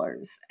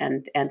 $5.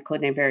 And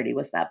Codename Verity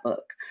was that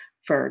book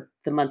for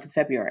the month of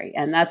February.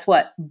 And that's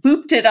what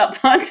booped it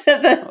up onto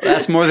the...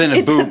 That's more than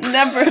a boop. Into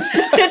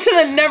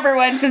the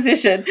 #1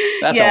 position.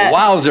 That's a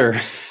wowzer.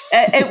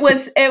 It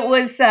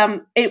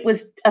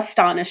was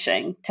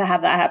astonishing to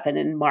have that happen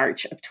in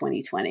March of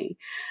 2020.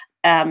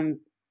 And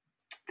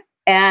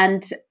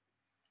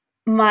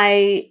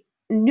my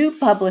new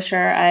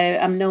publisher,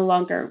 I'm no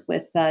longer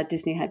with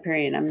Disney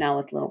Hyperion. I'm now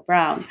with Little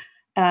Brown.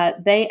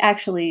 They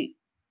actually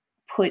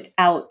put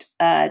out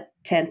a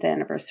 10th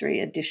anniversary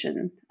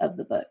edition of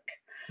the book.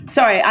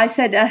 Sorry, I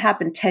said that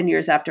happened 10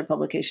 years after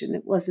publication.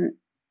 It wasn't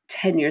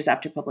 10 years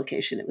after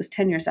publication. It was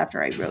 10 years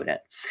after I wrote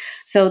it.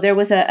 So there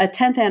was a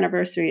 10th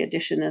anniversary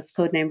edition of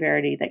Codename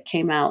Verity that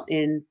came out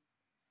in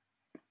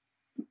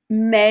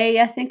May,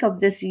 I think, of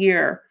this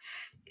year,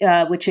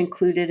 which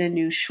included a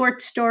new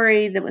short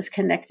story that was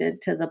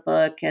connected to the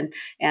book and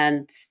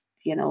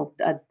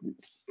a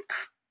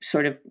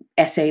sort of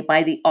essay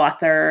by the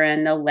author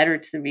and a letter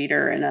to the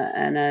reader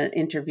and an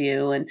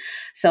interview. And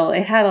so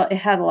it had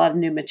a lot of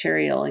new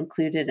material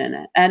included in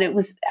it. And it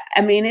was,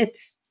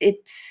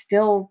 it's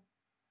still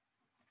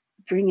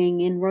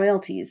bringing in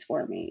royalties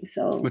for me.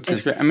 So which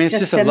is great. It's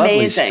just a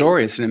lovely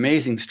story. It's an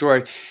amazing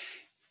story.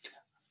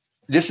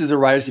 This is the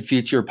Writers of the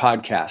Future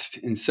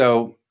podcast. And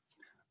so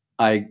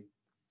I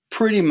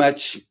pretty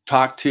much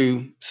talk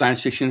to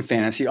science fiction and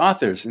fantasy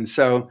authors. And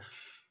so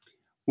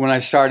when I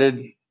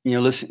started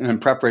listening in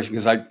preparation,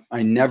 because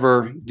I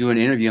never do an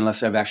interview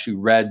unless I've actually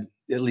read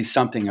at least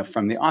something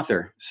from the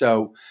author.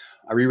 So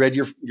I reread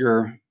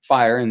your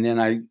Fire, and then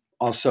I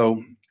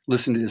also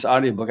listened to this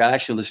audiobook. I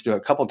actually listened to it a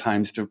couple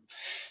times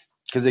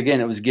because again,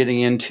 it was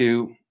getting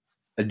into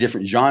a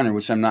different genre,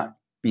 which I'm not,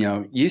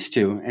 used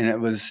to. And it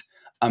was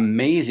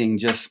amazing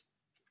just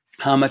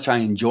how much I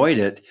enjoyed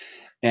it.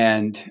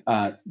 And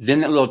then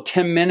that little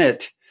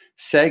 10-minute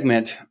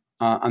segment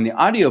on the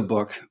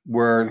audiobook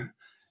where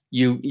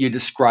you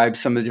described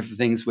some of the different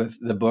things with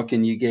the book,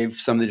 and you gave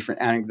some of the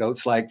different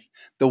anecdotes, like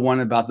the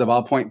one about the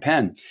ballpoint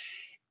pen.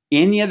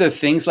 Any other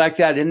things like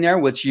that in there,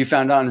 which you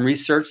found out in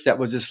research that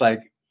was just like,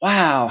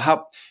 wow,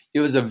 how it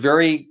was a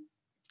very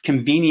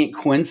convenient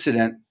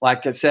coincidence,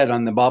 like I said,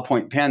 on the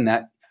ballpoint pen,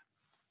 that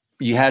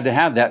you had to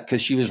have that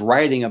because she was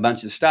writing a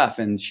bunch of stuff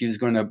and she was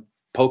going to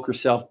poke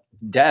herself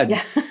dead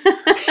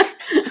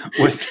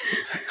with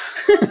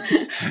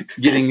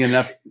getting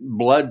enough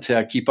blood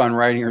to keep on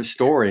writing her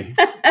story.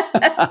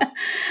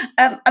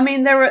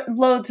 There were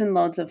loads and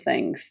loads of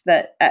things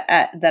that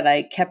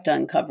I kept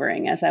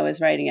uncovering as I was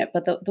writing it.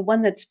 But the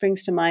one that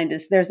springs to mind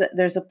is there's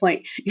a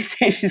point you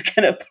say she's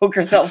going to poke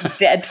herself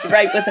dead to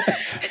write with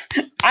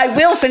it. I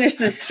will finish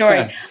this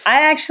story.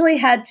 I actually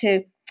had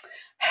to.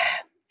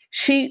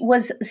 She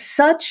was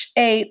such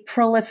a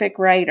prolific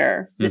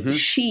writer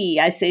that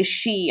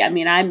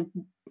I'm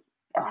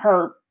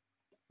her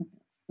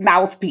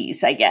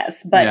mouthpiece, I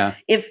guess, but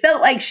It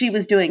felt like she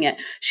was doing it.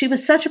 She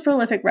was such a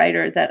prolific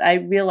writer that I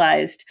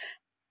realized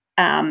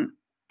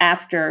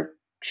after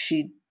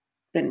she'd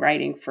been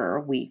writing for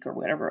a week or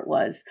whatever it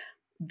was,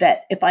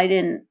 that if I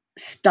didn't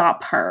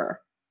stop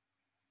her,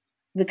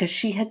 because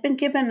she had been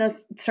given a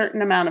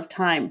certain amount of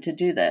time to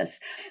do this,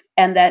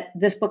 and that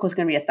this book was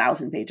going to be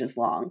 1,000 pages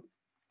long.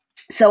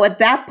 So at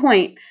that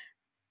point,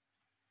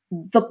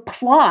 the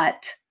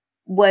plot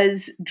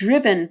was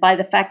driven by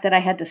the fact that I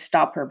had to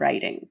stop her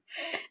writing,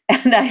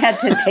 and I had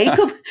to take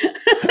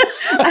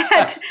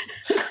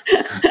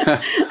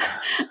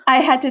I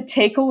had to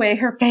take away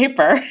her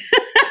paper.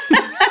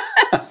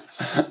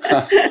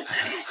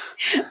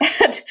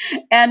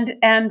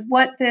 and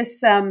what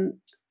this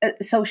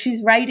so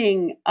she's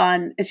writing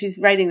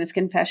this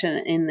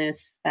confession in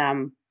this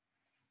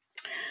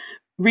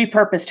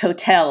repurposed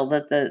hotel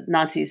that the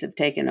Nazis have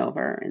taken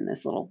over in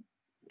this little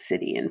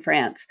city in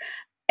France,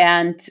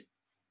 and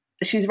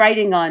she's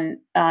writing on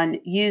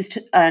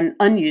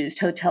unused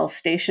hotel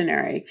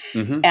stationery.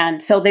 Mm-hmm. And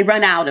so they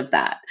run out of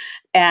that.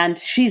 And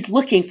she's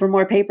looking for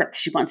more paper because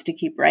she wants to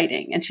keep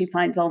writing. And she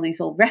finds all these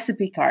old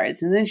recipe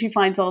cards. And then she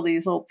finds all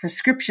these old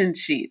prescription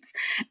sheets.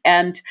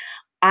 And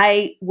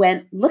I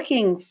went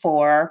looking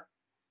for,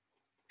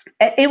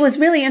 it was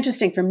really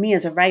interesting for me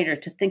as a writer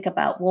to think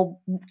about,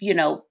 well,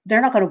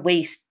 they're not going to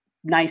waste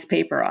nice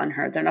paper on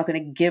her. They're not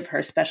going to give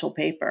her special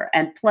paper.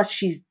 And plus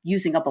she's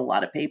using up a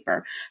lot of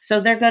paper.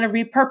 So they're going to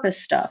repurpose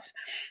stuff.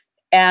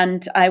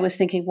 And I was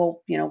thinking,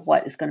 well,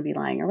 what is going to be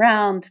lying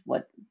around?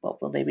 What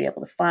will they be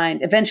able to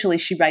find? Eventually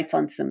she writes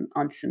on some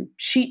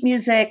sheet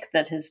music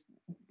that has,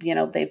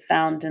 they've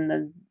found in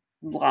the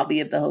lobby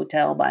of the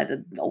hotel by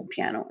the old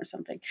piano or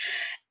something.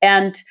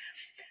 And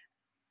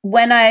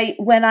when I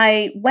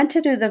went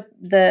to do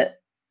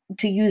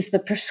to use the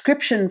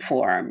prescription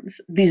forms,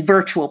 these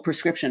virtual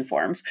prescription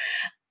forms,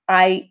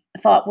 I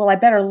thought, well, I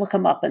better look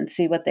them up and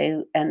see what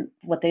they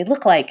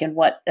look like and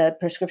what a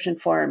prescription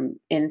form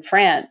in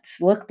France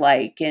looked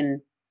like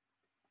in,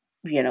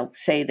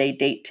 say they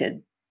date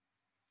to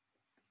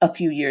a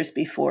few years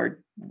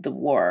before the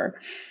war.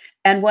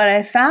 And what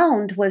I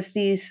found was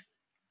these,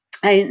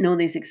 I didn't know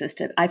these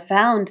existed. I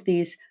found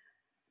these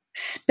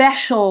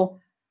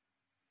special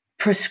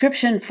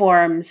prescription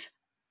forms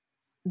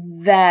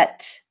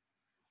that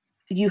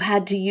you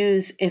had to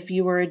use if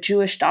you were a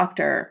Jewish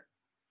doctor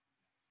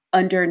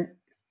under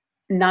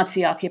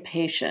Nazi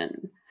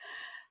occupation.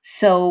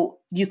 So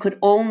you could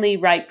only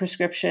write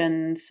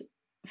prescriptions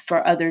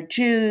for other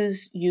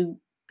Jews. You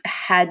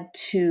had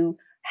to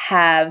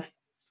have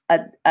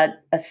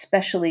a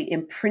specially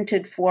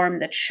imprinted form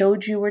that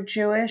showed you were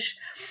Jewish.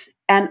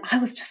 And I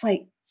was just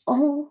like,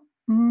 oh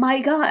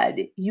my God,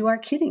 you are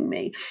kidding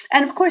me.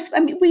 And of course, I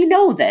mean, we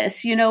know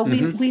this,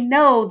 mm-hmm. we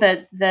know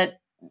that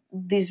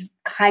these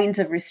kinds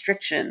of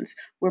restrictions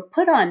were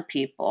put on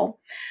people,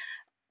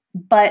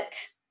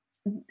 but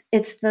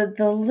it's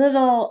the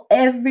little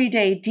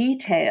everyday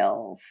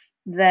details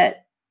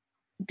that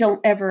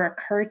don't ever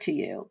occur to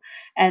you.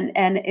 And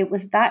it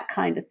was that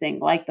kind of thing,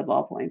 like the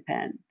ballpoint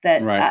pen,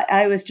 that right.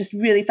 I was just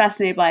really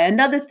fascinated by.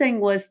 Another thing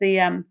was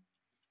there's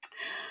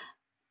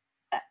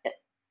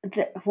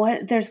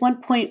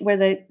one point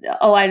where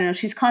I don't know,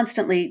 she's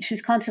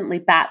constantly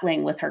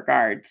battling with her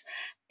guards,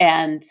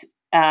 and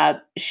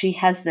she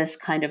has this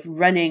kind of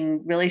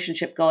running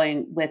relationship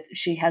going with,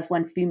 she has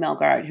one female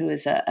guard who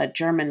is a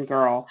German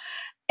girl,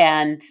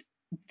 and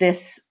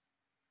this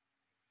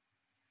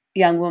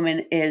young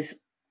woman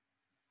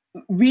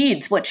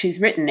reads what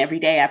she's written every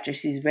day after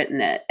she's written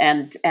it,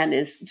 and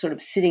is sort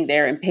of sitting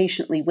there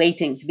impatiently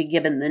waiting to be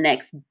given the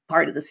next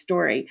part of the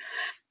story.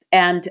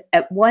 And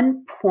at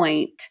one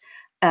point,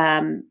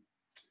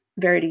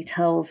 Verity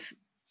tells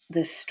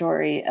this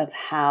story of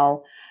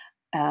how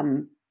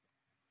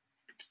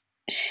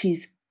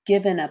she's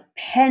given a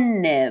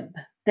pen nib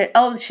that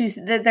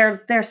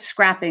they're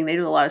scrapping. They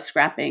do a lot of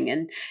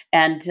scrapping,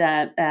 and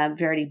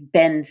Verity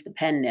bends the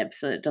pen nib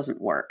so it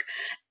doesn't work.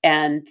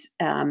 And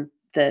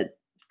the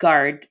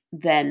guard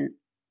then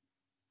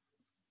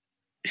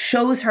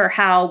shows her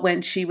how,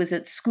 when she was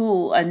at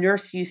school, a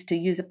nurse used to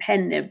use a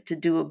pen nib to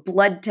do a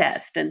blood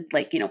test and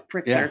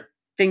pricks her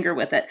finger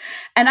with it.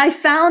 And I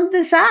found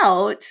this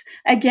out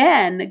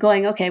again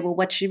going, okay, well,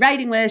 what's she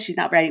writing with? She's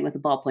not writing with a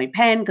ballpoint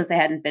pen because they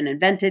hadn't been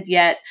invented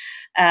yet.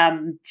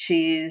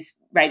 She's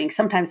writing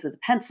sometimes with a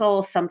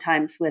pencil,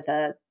 sometimes with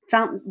a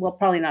fountain, well,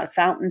 probably not a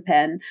fountain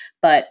pen,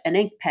 but an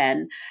ink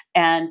pen.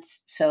 And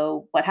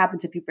so what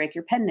happens if you break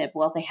your pen nib?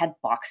 Well, they had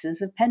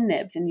boxes of pen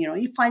nibs, and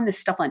you find this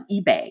stuff on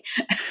eBay.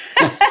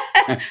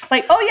 It's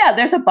like, oh yeah,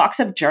 there's a box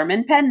of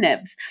German pen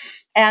nibs.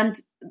 And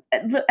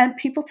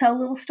people tell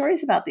little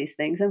stories about these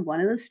things. And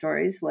one of the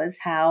stories was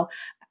how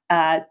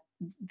the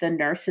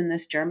nurse in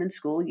this German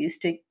school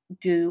used to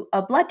do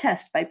a blood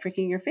test by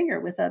pricking your finger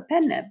with a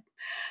pen nib.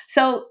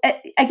 So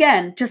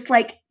again, just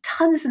like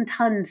tons and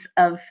tons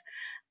of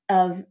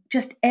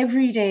just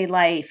everyday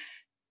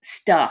life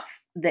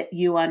stuff that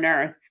you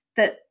unearth,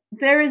 that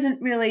there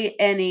isn't really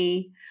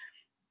any,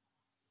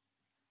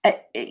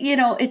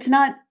 it's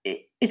not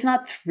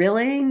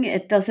thrilling.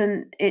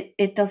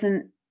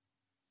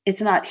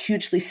 It's not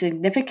hugely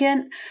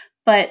significant,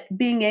 but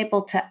being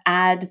able to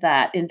add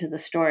that into the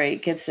story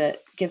gives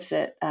it,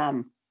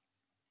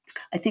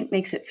 I think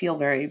makes it feel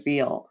very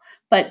real.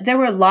 But there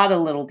were a lot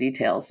of little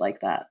details like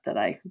that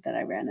I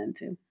ran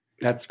into.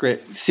 That's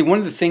great. See, one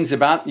of the things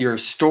about your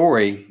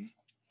story,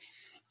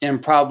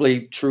 and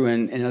probably true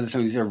in other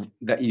things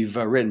that you've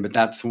written, but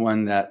that's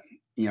one that,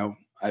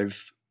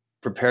 I've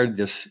prepared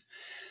this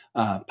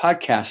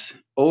podcasts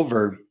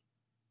over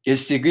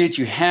is the degree that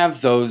you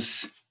have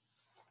those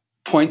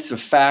points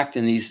of fact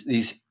and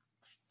these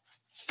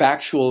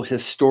factual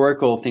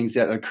historical things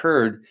that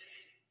occurred.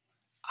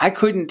 I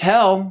couldn't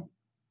tell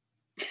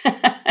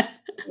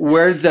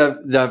where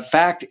the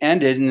fact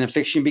ended and the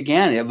fiction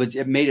began.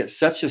 It made it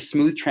such a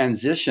smooth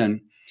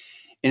transition.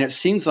 And it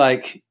seems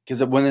like,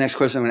 because one of the next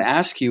questions I'm going to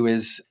ask you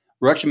is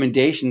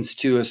recommendations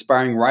to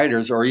aspiring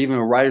writers or even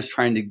writers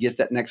trying to get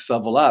that next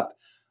level up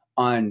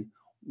on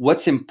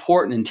what's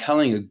important in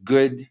telling a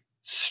good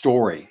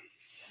story.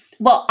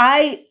 Well,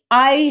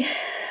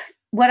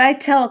 what I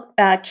tell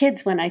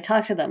kids when I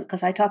talk to them,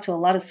 because I talk to a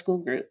lot of school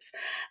groups,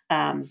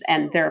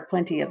 and there are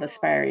plenty of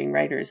aspiring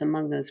writers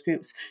among those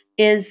groups,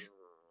 is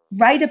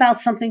write about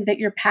something that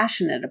you're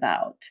passionate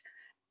about.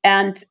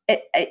 And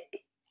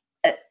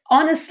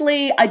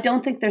honestly, I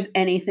don't think there's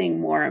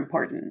anything more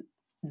important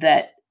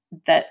that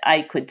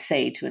I could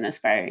say to an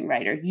aspiring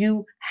writer.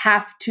 You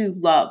have to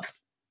love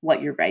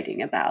what you're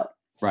writing about.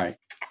 Right.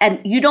 And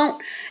you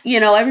don't,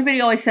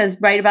 everybody always says,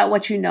 write about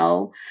what you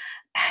know.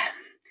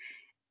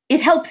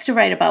 It helps to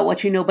write about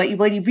what you know, but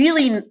what you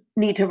really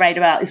need to write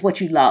about is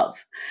what you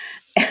love.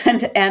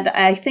 And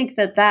I think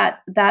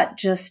that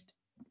just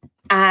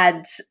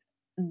adds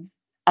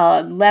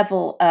a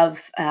level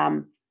of,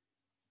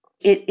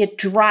 it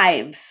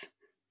drives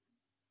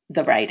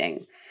the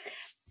writing.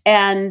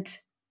 And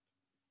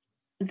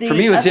for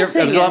me, there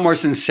was a lot more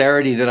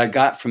sincerity that I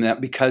got from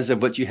that because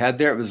of what you had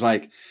there. It was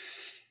like,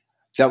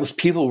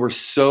 people were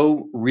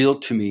so real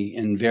to me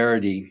in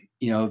Verity,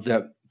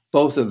 that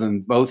both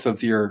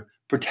of your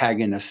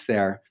protagonists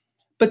there.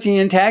 But the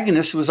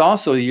antagonist was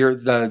also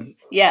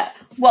Yeah.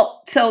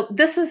 Well, so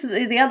this is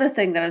the other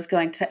thing that I was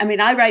going to,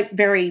 I write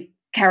very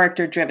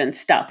character-driven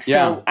stuff. So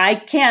yeah. I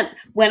can't,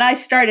 when I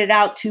started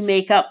out to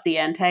make up the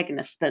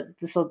antagonist,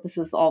 so this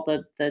is all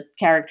the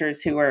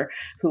characters who are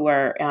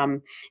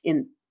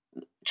in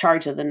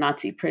charge of the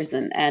Nazi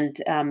prison,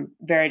 and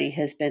Verity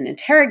has been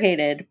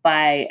interrogated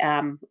by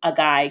a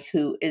guy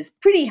who is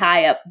pretty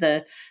high up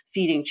the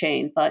feeding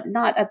chain, but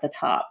not at the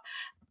top.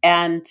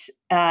 And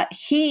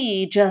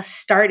he just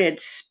started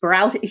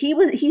sprouting.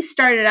 He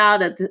started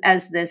out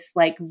as this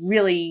like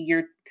really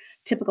your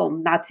typical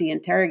Nazi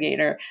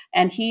interrogator,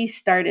 and he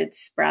started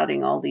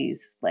sprouting all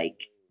these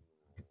like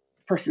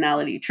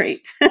personality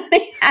traits.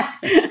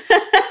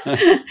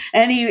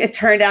 And it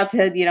turned out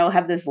to,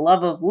 have this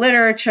love of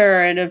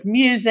literature and of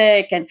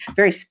music, and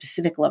very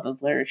specific love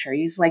of literature.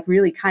 He's like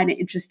really kind of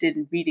interested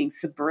in reading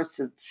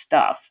subversive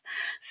stuff.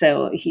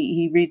 So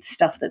he reads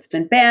stuff that's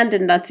been banned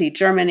in Nazi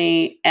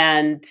Germany,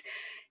 and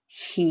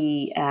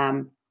he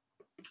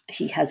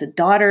has a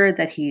daughter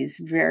that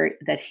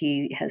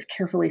he has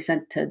carefully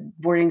sent to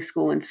boarding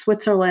school in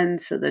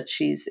Switzerland so that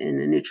she's in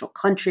a neutral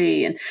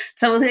country. And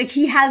so like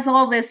he has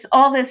all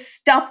this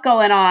stuff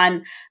going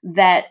on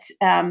that,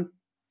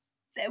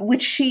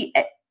 which she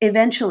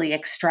eventually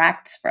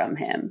extracts from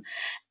him.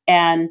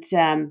 And,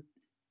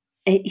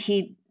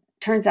 he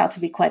turns out to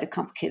be quite a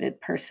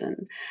complicated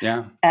person.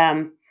 Yeah.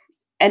 And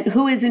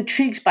who is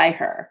intrigued by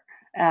her.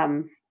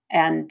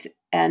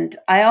 And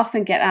I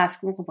often get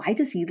asked, well, why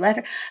does he let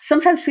her?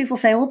 Sometimes people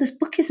say, oh, this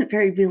book isn't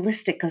very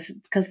realistic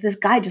because this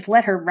guy just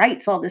let her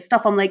write all this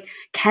stuff. I'm like,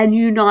 can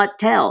you not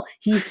tell?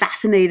 He's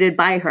fascinated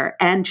by her,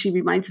 and she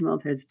reminds him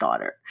of his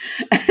daughter.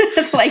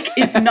 It's like,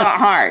 it's not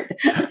hard.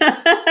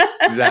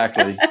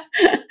 Exactly.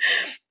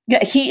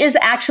 Yeah, he is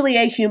actually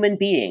a human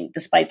being,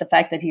 despite the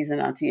fact that he's a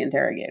Nazi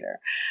interrogator.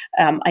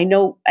 I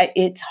know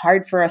it's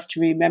hard for us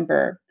to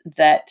remember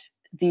that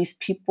these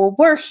people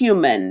were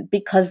human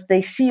because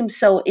they seem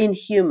so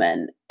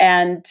inhuman.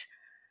 And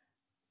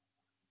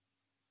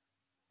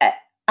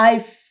I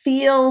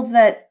feel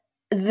that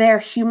their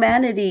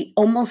humanity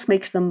almost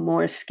makes them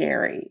more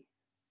scary.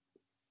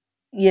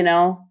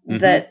 Mm-hmm.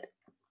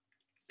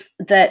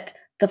 that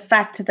the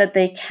fact that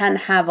they can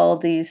have all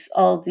these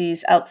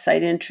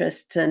outside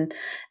interests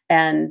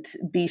and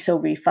be so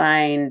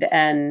refined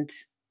and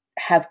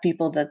have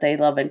people that they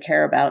love and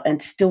care about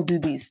and still do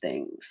these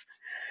things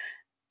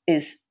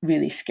is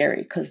really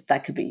scary, because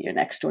that could be your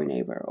next door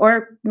neighbor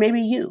or maybe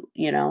you.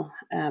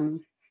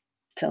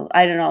 So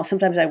I don't know.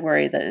 Sometimes I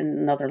worry that in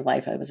another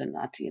life I was a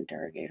Nazi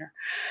interrogator.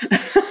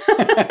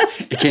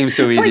 It came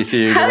so easy for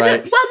you to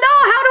write.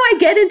 How do I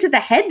get into the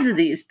heads of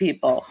these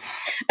people?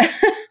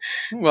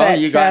 Well,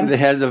 you got into the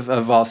heads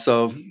of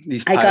also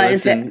these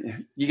pilots,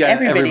 and you got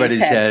everybody's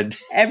head.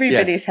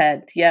 Everybody's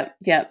head. Yep.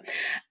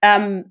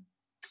 The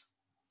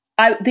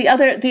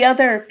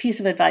other piece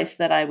of advice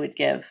that I would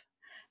give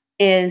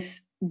is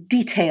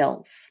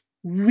details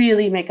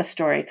really make a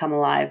story come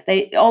alive.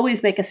 They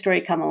always make a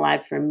story come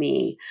alive for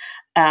me.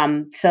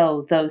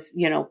 So those,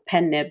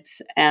 pen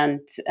nibs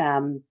and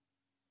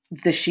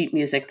the sheet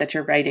music that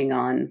you're writing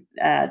on,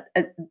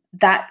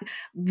 that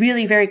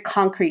really very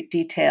concrete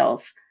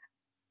details,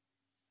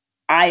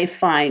 I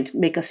find,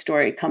 make a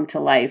story come to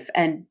life.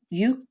 And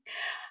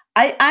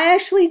I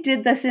actually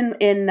did this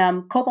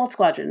in Cobalt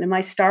Squadron, in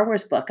my Star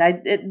Wars book.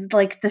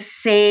 Like the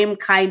same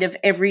kind of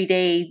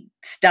everyday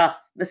stuff.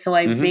 So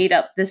I made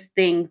up this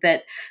thing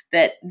that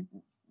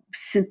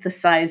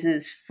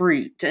synthesizes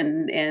fruit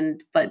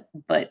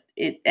but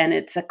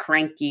it's a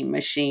cranky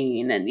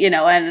machine, and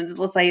and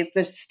let's say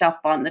there's stuff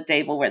on the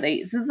table where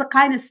this is the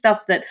kind of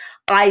stuff that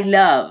I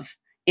love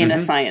in a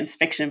science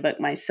fiction book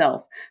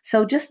myself.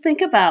 So just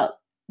think about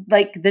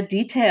like the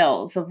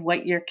details of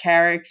what your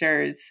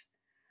characters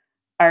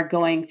are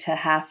going to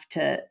have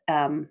to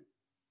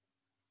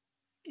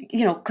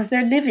because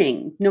they're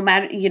living, no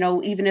matter,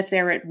 even if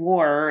they're at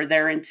war or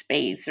they're in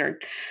space or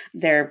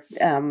they're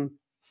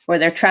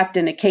trapped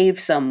in a cave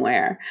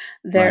somewhere,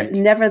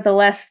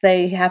 nevertheless,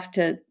 they have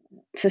to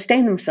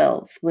sustain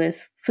themselves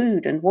with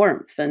food and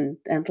warmth and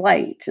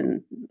light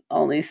and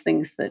all these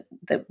things that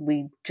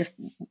we just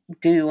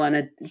do on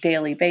a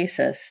daily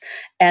basis.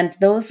 And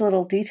those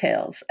little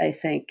details, I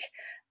think,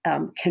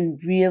 can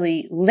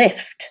really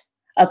lift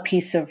a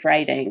piece of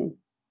writing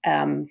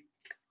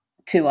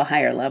to a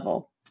higher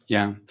level.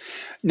 Yeah.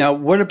 Now,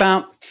 what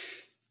about,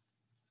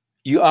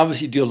 you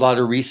obviously do a lot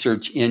of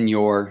research in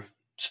your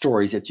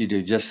stories that you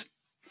do, just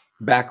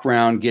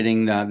background,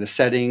 getting the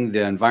setting,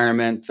 the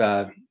environment,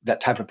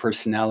 that type of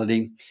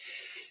personality.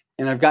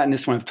 And I've gotten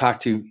this when I've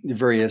talked to the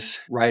various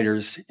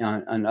writers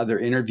on other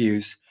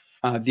interviews,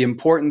 the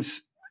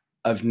importance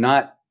of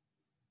not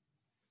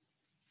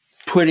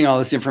putting all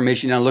this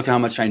information down, look how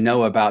much I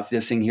know about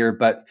this thing here,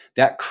 but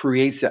that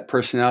creates that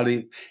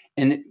personality.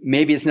 And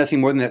maybe it's nothing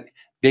more than that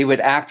they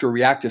would act or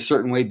react a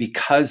certain way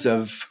because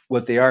of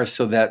what they are,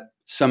 so that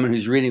someone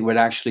who's reading would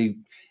actually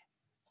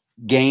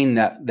gain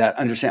that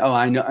understand. Oh,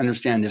 I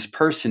understand this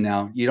person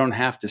now. You don't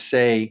have to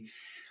say,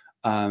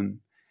 when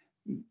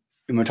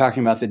we're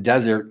talking about the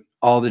desert,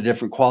 all the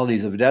different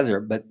qualities of the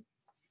desert, but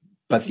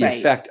the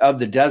effect of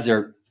the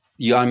desert,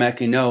 you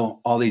automatically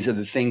know all these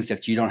other things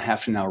that you don't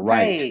have to now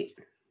write.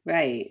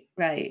 Right.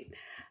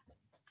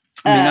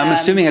 I mean, I'm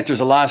assuming that there's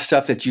a lot of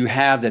stuff that you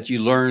have, that you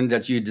learned,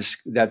 that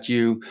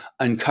you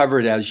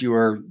uncovered as you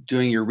were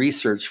doing your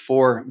research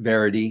for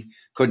Verity,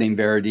 Codename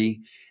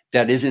Verity,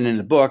 that isn't in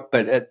the book,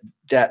 but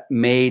that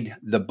made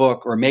the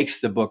book or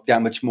makes the book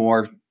that much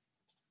more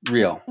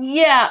real.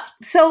 Yeah.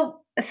 So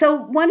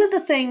one of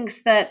the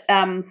things that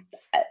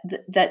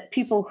that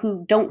people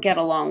who don't get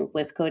along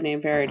with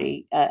Codename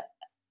Verity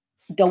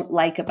don't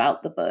like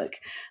about the book,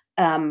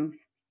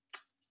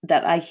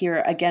 that I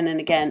hear again and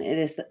again,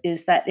 is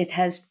that it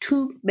has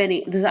too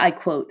many, this I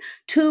quote,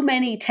 too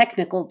many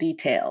technical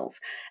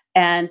details.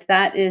 And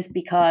that is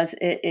because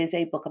it is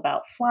a book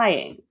about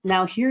flying.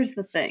 Now, here's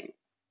the thing.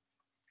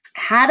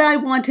 Had I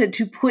wanted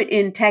to put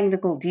in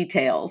technical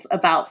details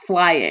about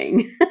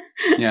flying,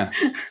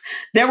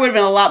 there would have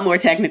been a lot more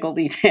technical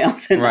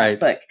details in that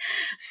book.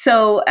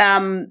 So,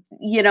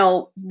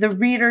 the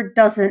reader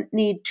doesn't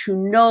need to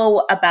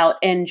know about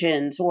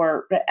engines,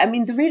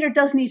 the reader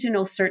does need to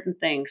know certain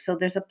things. So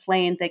there's a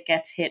plane that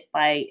gets hit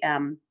by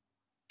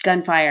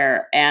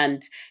gunfire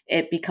and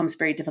it becomes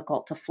very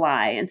difficult to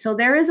fly. And so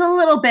there is a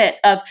little bit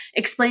of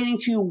explaining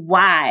to you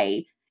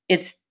why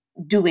it's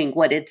doing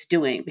what it's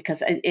doing,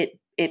 because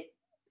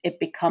it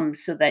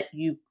becomes so that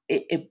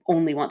it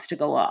only wants to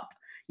go up.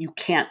 You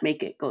can't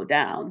make it go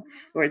down,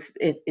 or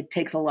it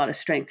takes a lot of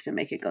strength to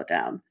make it go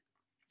down.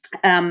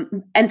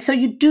 And so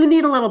you do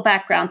need a little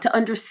background to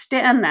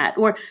understand that,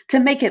 or to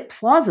make it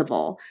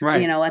plausible,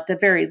 at the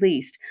very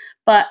least.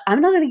 But I'm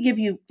not going to give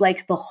you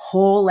like the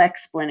whole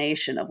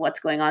explanation of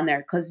what's going on there,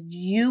 because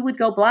you would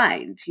go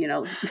blind,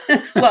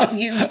 Well,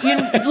 you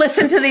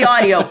listen to the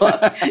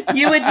audiobook.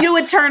 You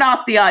would turn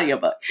off the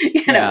audiobook,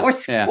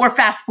 or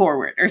fast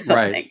forward or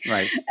something.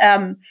 Right.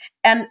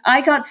 And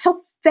I got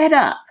so fed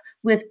up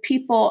with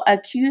people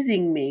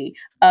accusing me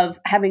of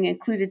having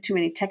included too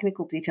many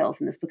technical details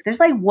in this book. There's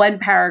like one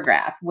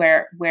paragraph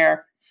where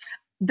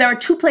there are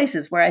two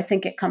places where I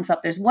think it comes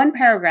up. There's one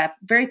paragraph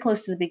very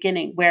close to the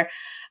beginning where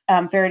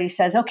Verity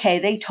says, okay,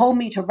 they told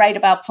me to write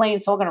about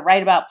planes, so I'm going to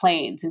write about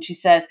planes. And she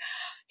says,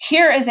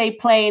 here is a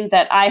plane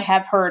that I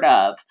have heard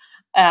of.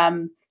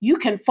 You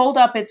can fold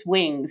up its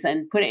wings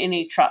and put it in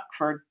a truck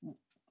for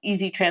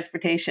easy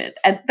transportation.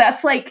 And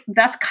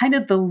that's kind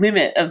of the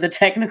limit of the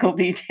technical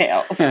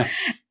details.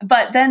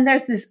 But then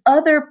there's this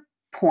other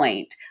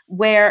point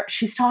where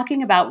she's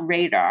talking about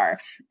radar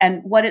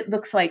and what it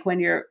looks like when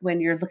you're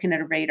looking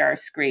at a radar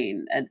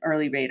screen, an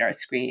early radar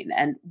screen,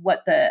 and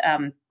what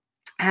the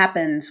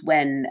happens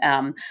when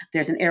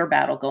there's an air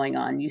battle going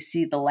on. You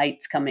see the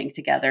lights coming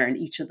together, and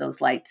each of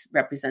those lights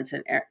represents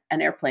an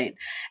airplane.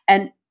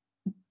 And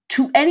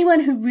to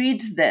anyone who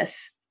reads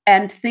this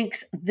and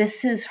thinks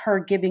this is her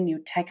giving you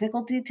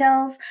technical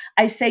details,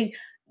 I say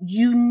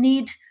you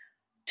need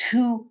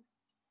to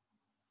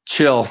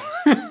chill.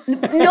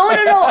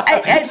 No.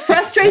 It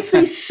frustrates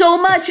me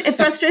so much. It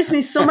frustrates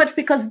me so much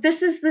because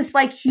this is this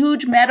like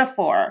huge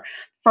metaphor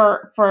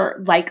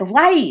for like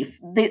life.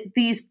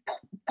 These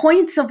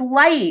points of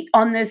light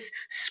on this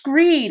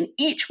screen,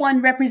 each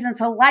one represents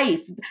a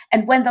life.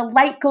 And when the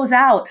light goes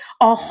out,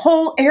 a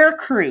whole air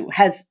crew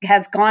has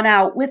gone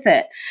out with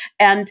it.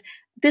 And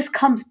this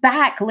comes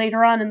back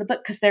later on in the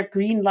book because they're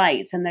green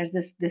lights, and there's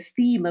this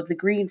theme of the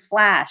green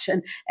flash,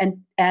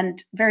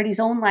 and Verity's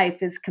own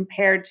life is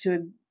compared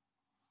to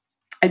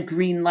a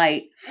green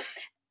light.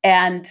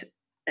 And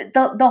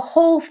the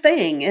whole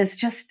thing is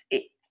just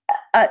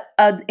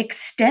an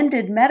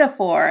extended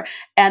metaphor.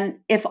 And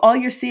if all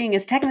you're seeing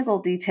is technical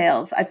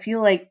details, I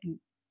feel like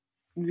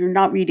you're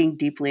not reading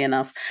deeply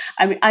enough.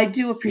 I mean, I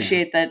do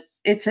appreciate that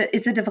it's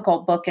a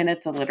difficult book and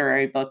it's a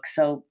literary book.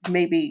 So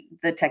maybe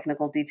the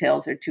technical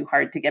details are too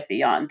hard to get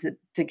beyond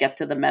to get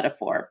to the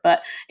metaphor,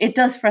 but it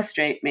does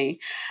frustrate me.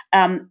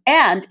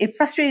 And it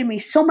frustrated me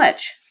so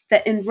much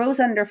that in Rose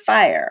Under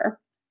Fire,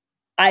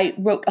 I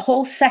wrote a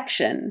whole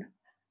section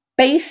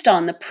based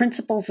on the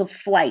principles of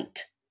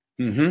flight.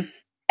 Mm-hmm.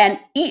 And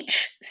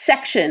each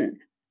section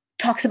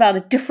talks about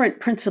a different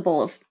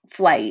principle of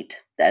flight.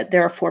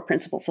 There are 4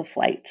 principles of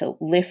flight. So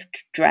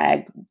lift,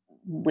 drag,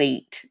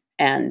 weight,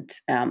 and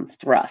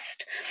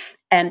thrust.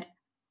 And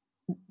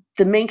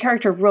the main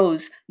character,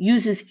 Rose,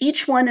 uses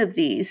each one of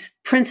these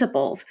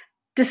principles,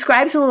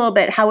 describes a little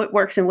bit how it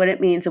works and what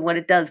it means and what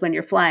it does when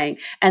you're flying.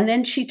 And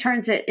then she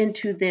turns it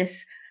into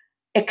this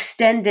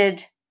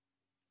extended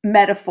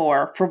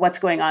metaphor for what's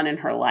going on in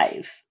her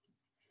life.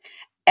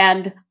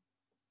 And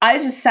I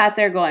just sat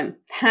there going,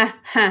 ha,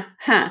 ha,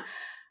 ha.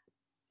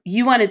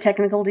 You wanted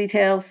technical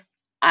details?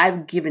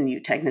 I've given you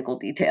technical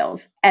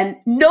details. And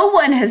no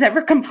one has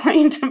ever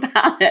complained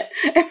about it.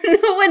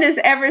 No one has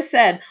ever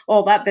said,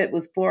 oh, that bit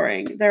was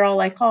boring. They're all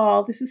like,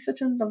 oh, this is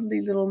such a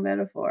lovely little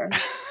metaphor.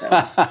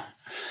 So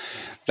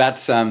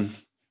that's...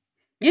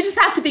 You just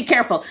have to be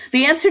careful.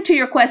 The answer to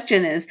your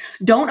question is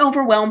don't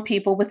overwhelm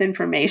people with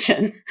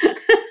information.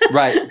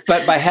 Right.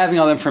 But by having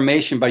all the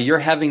information, by your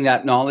having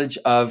that knowledge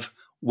of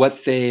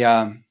what they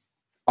are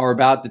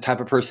about, the type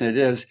of person it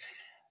is,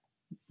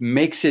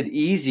 makes it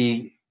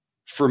easy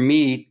for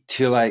me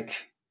to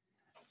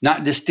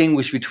not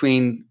distinguish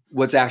between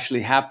what's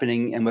actually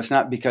happening and what's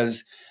not,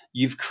 because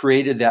you've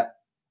created that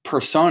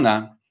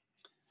persona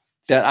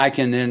that I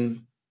can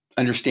then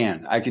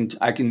understand. I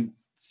can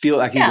feel,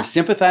 I can either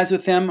sympathize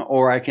with them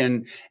or I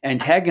can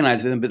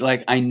antagonize with them,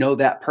 but I know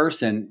that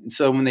person.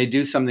 So when they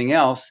do something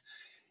else,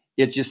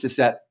 it's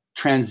that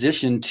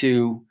transition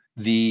to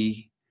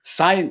the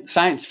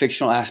science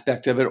fictional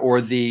aspect of it,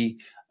 or the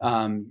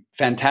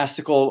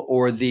fantastical,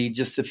 or the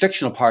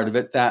fictional part of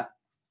it that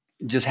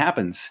just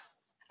happens.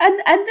 And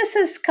this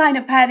is kind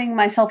of patting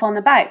myself on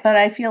the back, but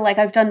I feel like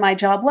I've done my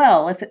job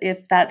well,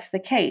 if that's the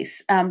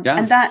case. And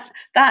that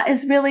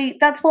is really,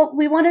 that's what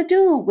we want to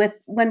do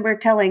when we're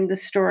telling the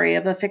story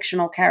of a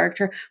fictional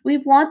character. We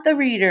want the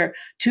reader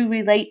to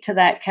relate to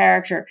that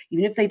character,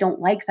 even if they don't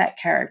like that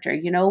character.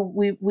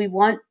 We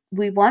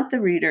want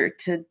the reader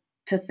to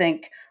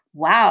think,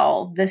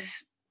 wow,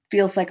 this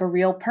feels like a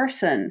real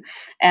person.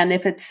 And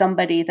if it's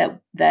somebody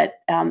that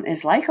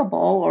is likable,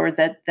 or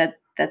that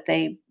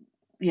they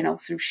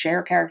sort of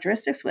share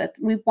characteristics with,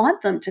 we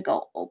want them to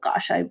go, oh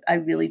gosh, I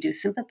really do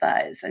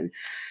sympathize.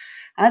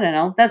 I don't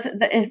know.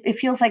 It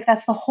feels like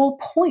that's the whole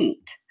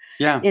point.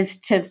 Yeah. Is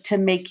to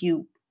make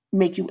you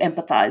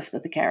empathize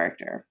with the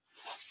character.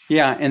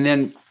 Yeah. And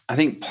then I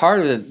think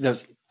part of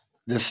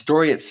the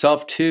story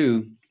itself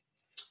too,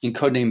 in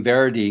Codename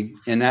Verity,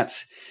 and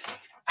that's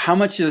how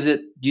much do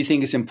you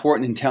think is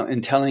important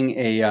in telling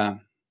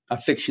a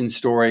fiction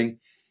story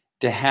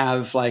to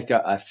have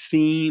a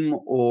theme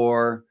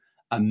or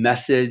a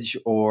message,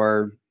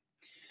 or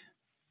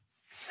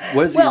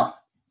what is it?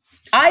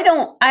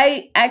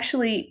 I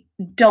actually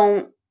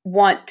don't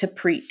want to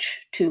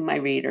preach to my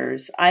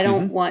readers. I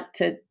don't want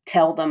to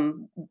tell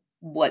them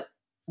what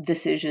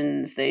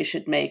decisions they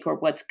should make or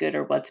what's good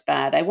or what's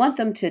bad. I want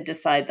them to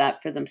decide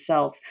that for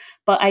themselves.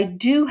 But I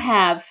do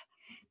have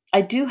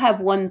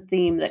one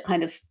theme that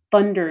kind of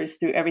thunders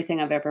through everything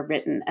I've ever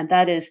written, and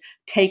that is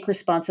take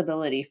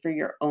responsibility for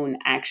your own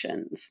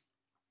actions.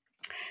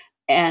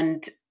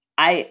 And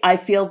I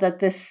feel that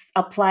this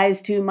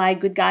applies to my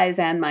good guys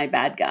and my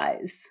bad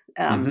guys.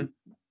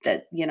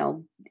 That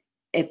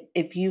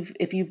if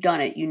you've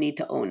done it, you need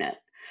to own it.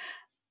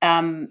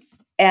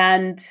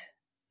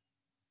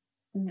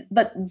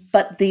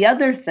 But the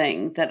other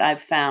thing that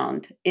I've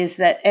found is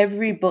that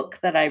every book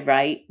that I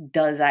write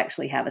does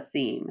actually have a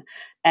theme.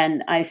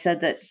 And I said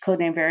that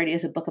Codename Verity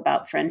is a book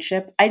about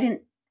friendship. I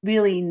didn't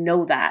really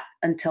know that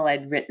until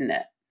I'd written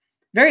it.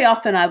 Very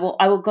often I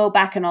will go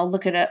back and I'll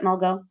look at it and I'll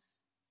go,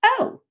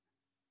 oh,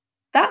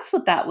 that's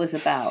what that was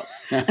about.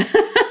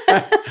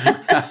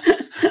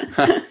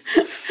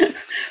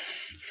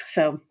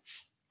 So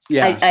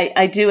yeah,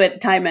 I do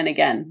it time and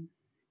again.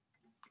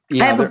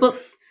 Yeah, I have a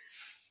book.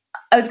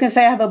 I was going to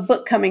say I have a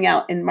book coming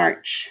out in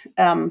March,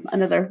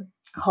 another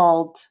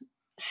called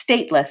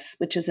Stateless,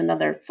 which is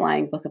another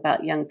flying book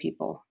about young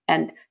people.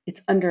 And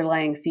its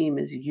underlying theme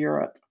is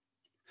Europe.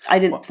 I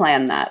didn't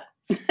plan that.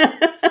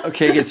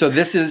 Okay, good. So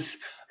this is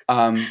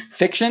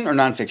fiction or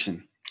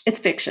nonfiction? It's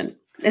fiction.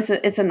 It's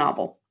a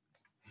novel.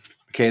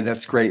 Okay,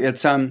 that's great.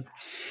 It's so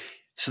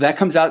that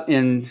comes out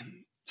in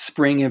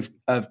spring of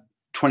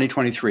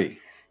 2023.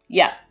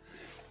 Yeah.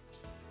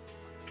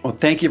 Well,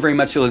 thank you very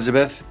much,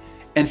 Elizabeth.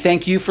 And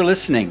thank you for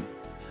listening.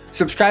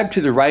 Subscribe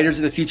to the Writers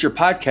of the Future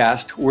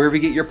podcast wherever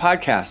you get your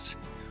podcasts.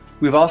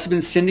 We've also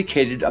been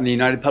syndicated on the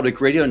United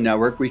Public Radio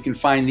Network, where you can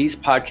find these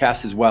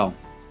podcasts as well.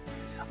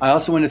 I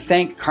also want to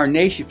thank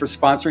Carnation for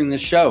sponsoring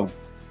this show.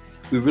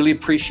 We really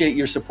appreciate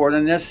your support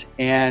on this.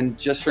 And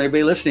just for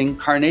anybody listening,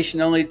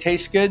 Carnation only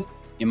tastes good.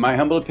 In my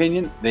humble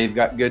opinion, they've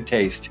got good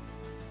taste.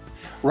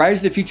 Riders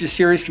of the Future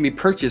series can be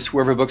purchased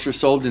wherever books are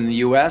sold in the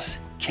US,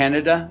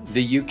 Canada,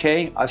 the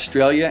UK,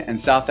 Australia, and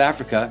South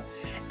Africa,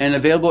 and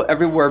available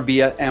everywhere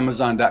via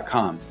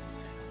Amazon.com.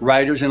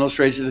 Riders and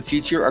Illustrators of the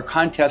Future are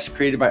contests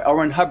created by L.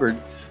 Ron Hubbard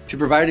to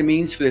provide a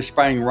means for the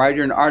aspiring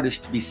writer and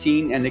artist to be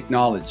seen and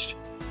acknowledged.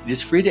 It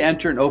is free to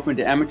enter and open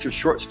to amateur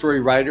short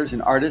story writers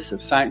and artists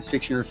of science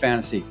fiction or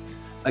fantasy.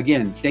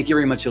 Again, thank you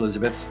very much,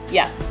 Elizabeth.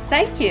 Yeah,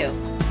 thank you.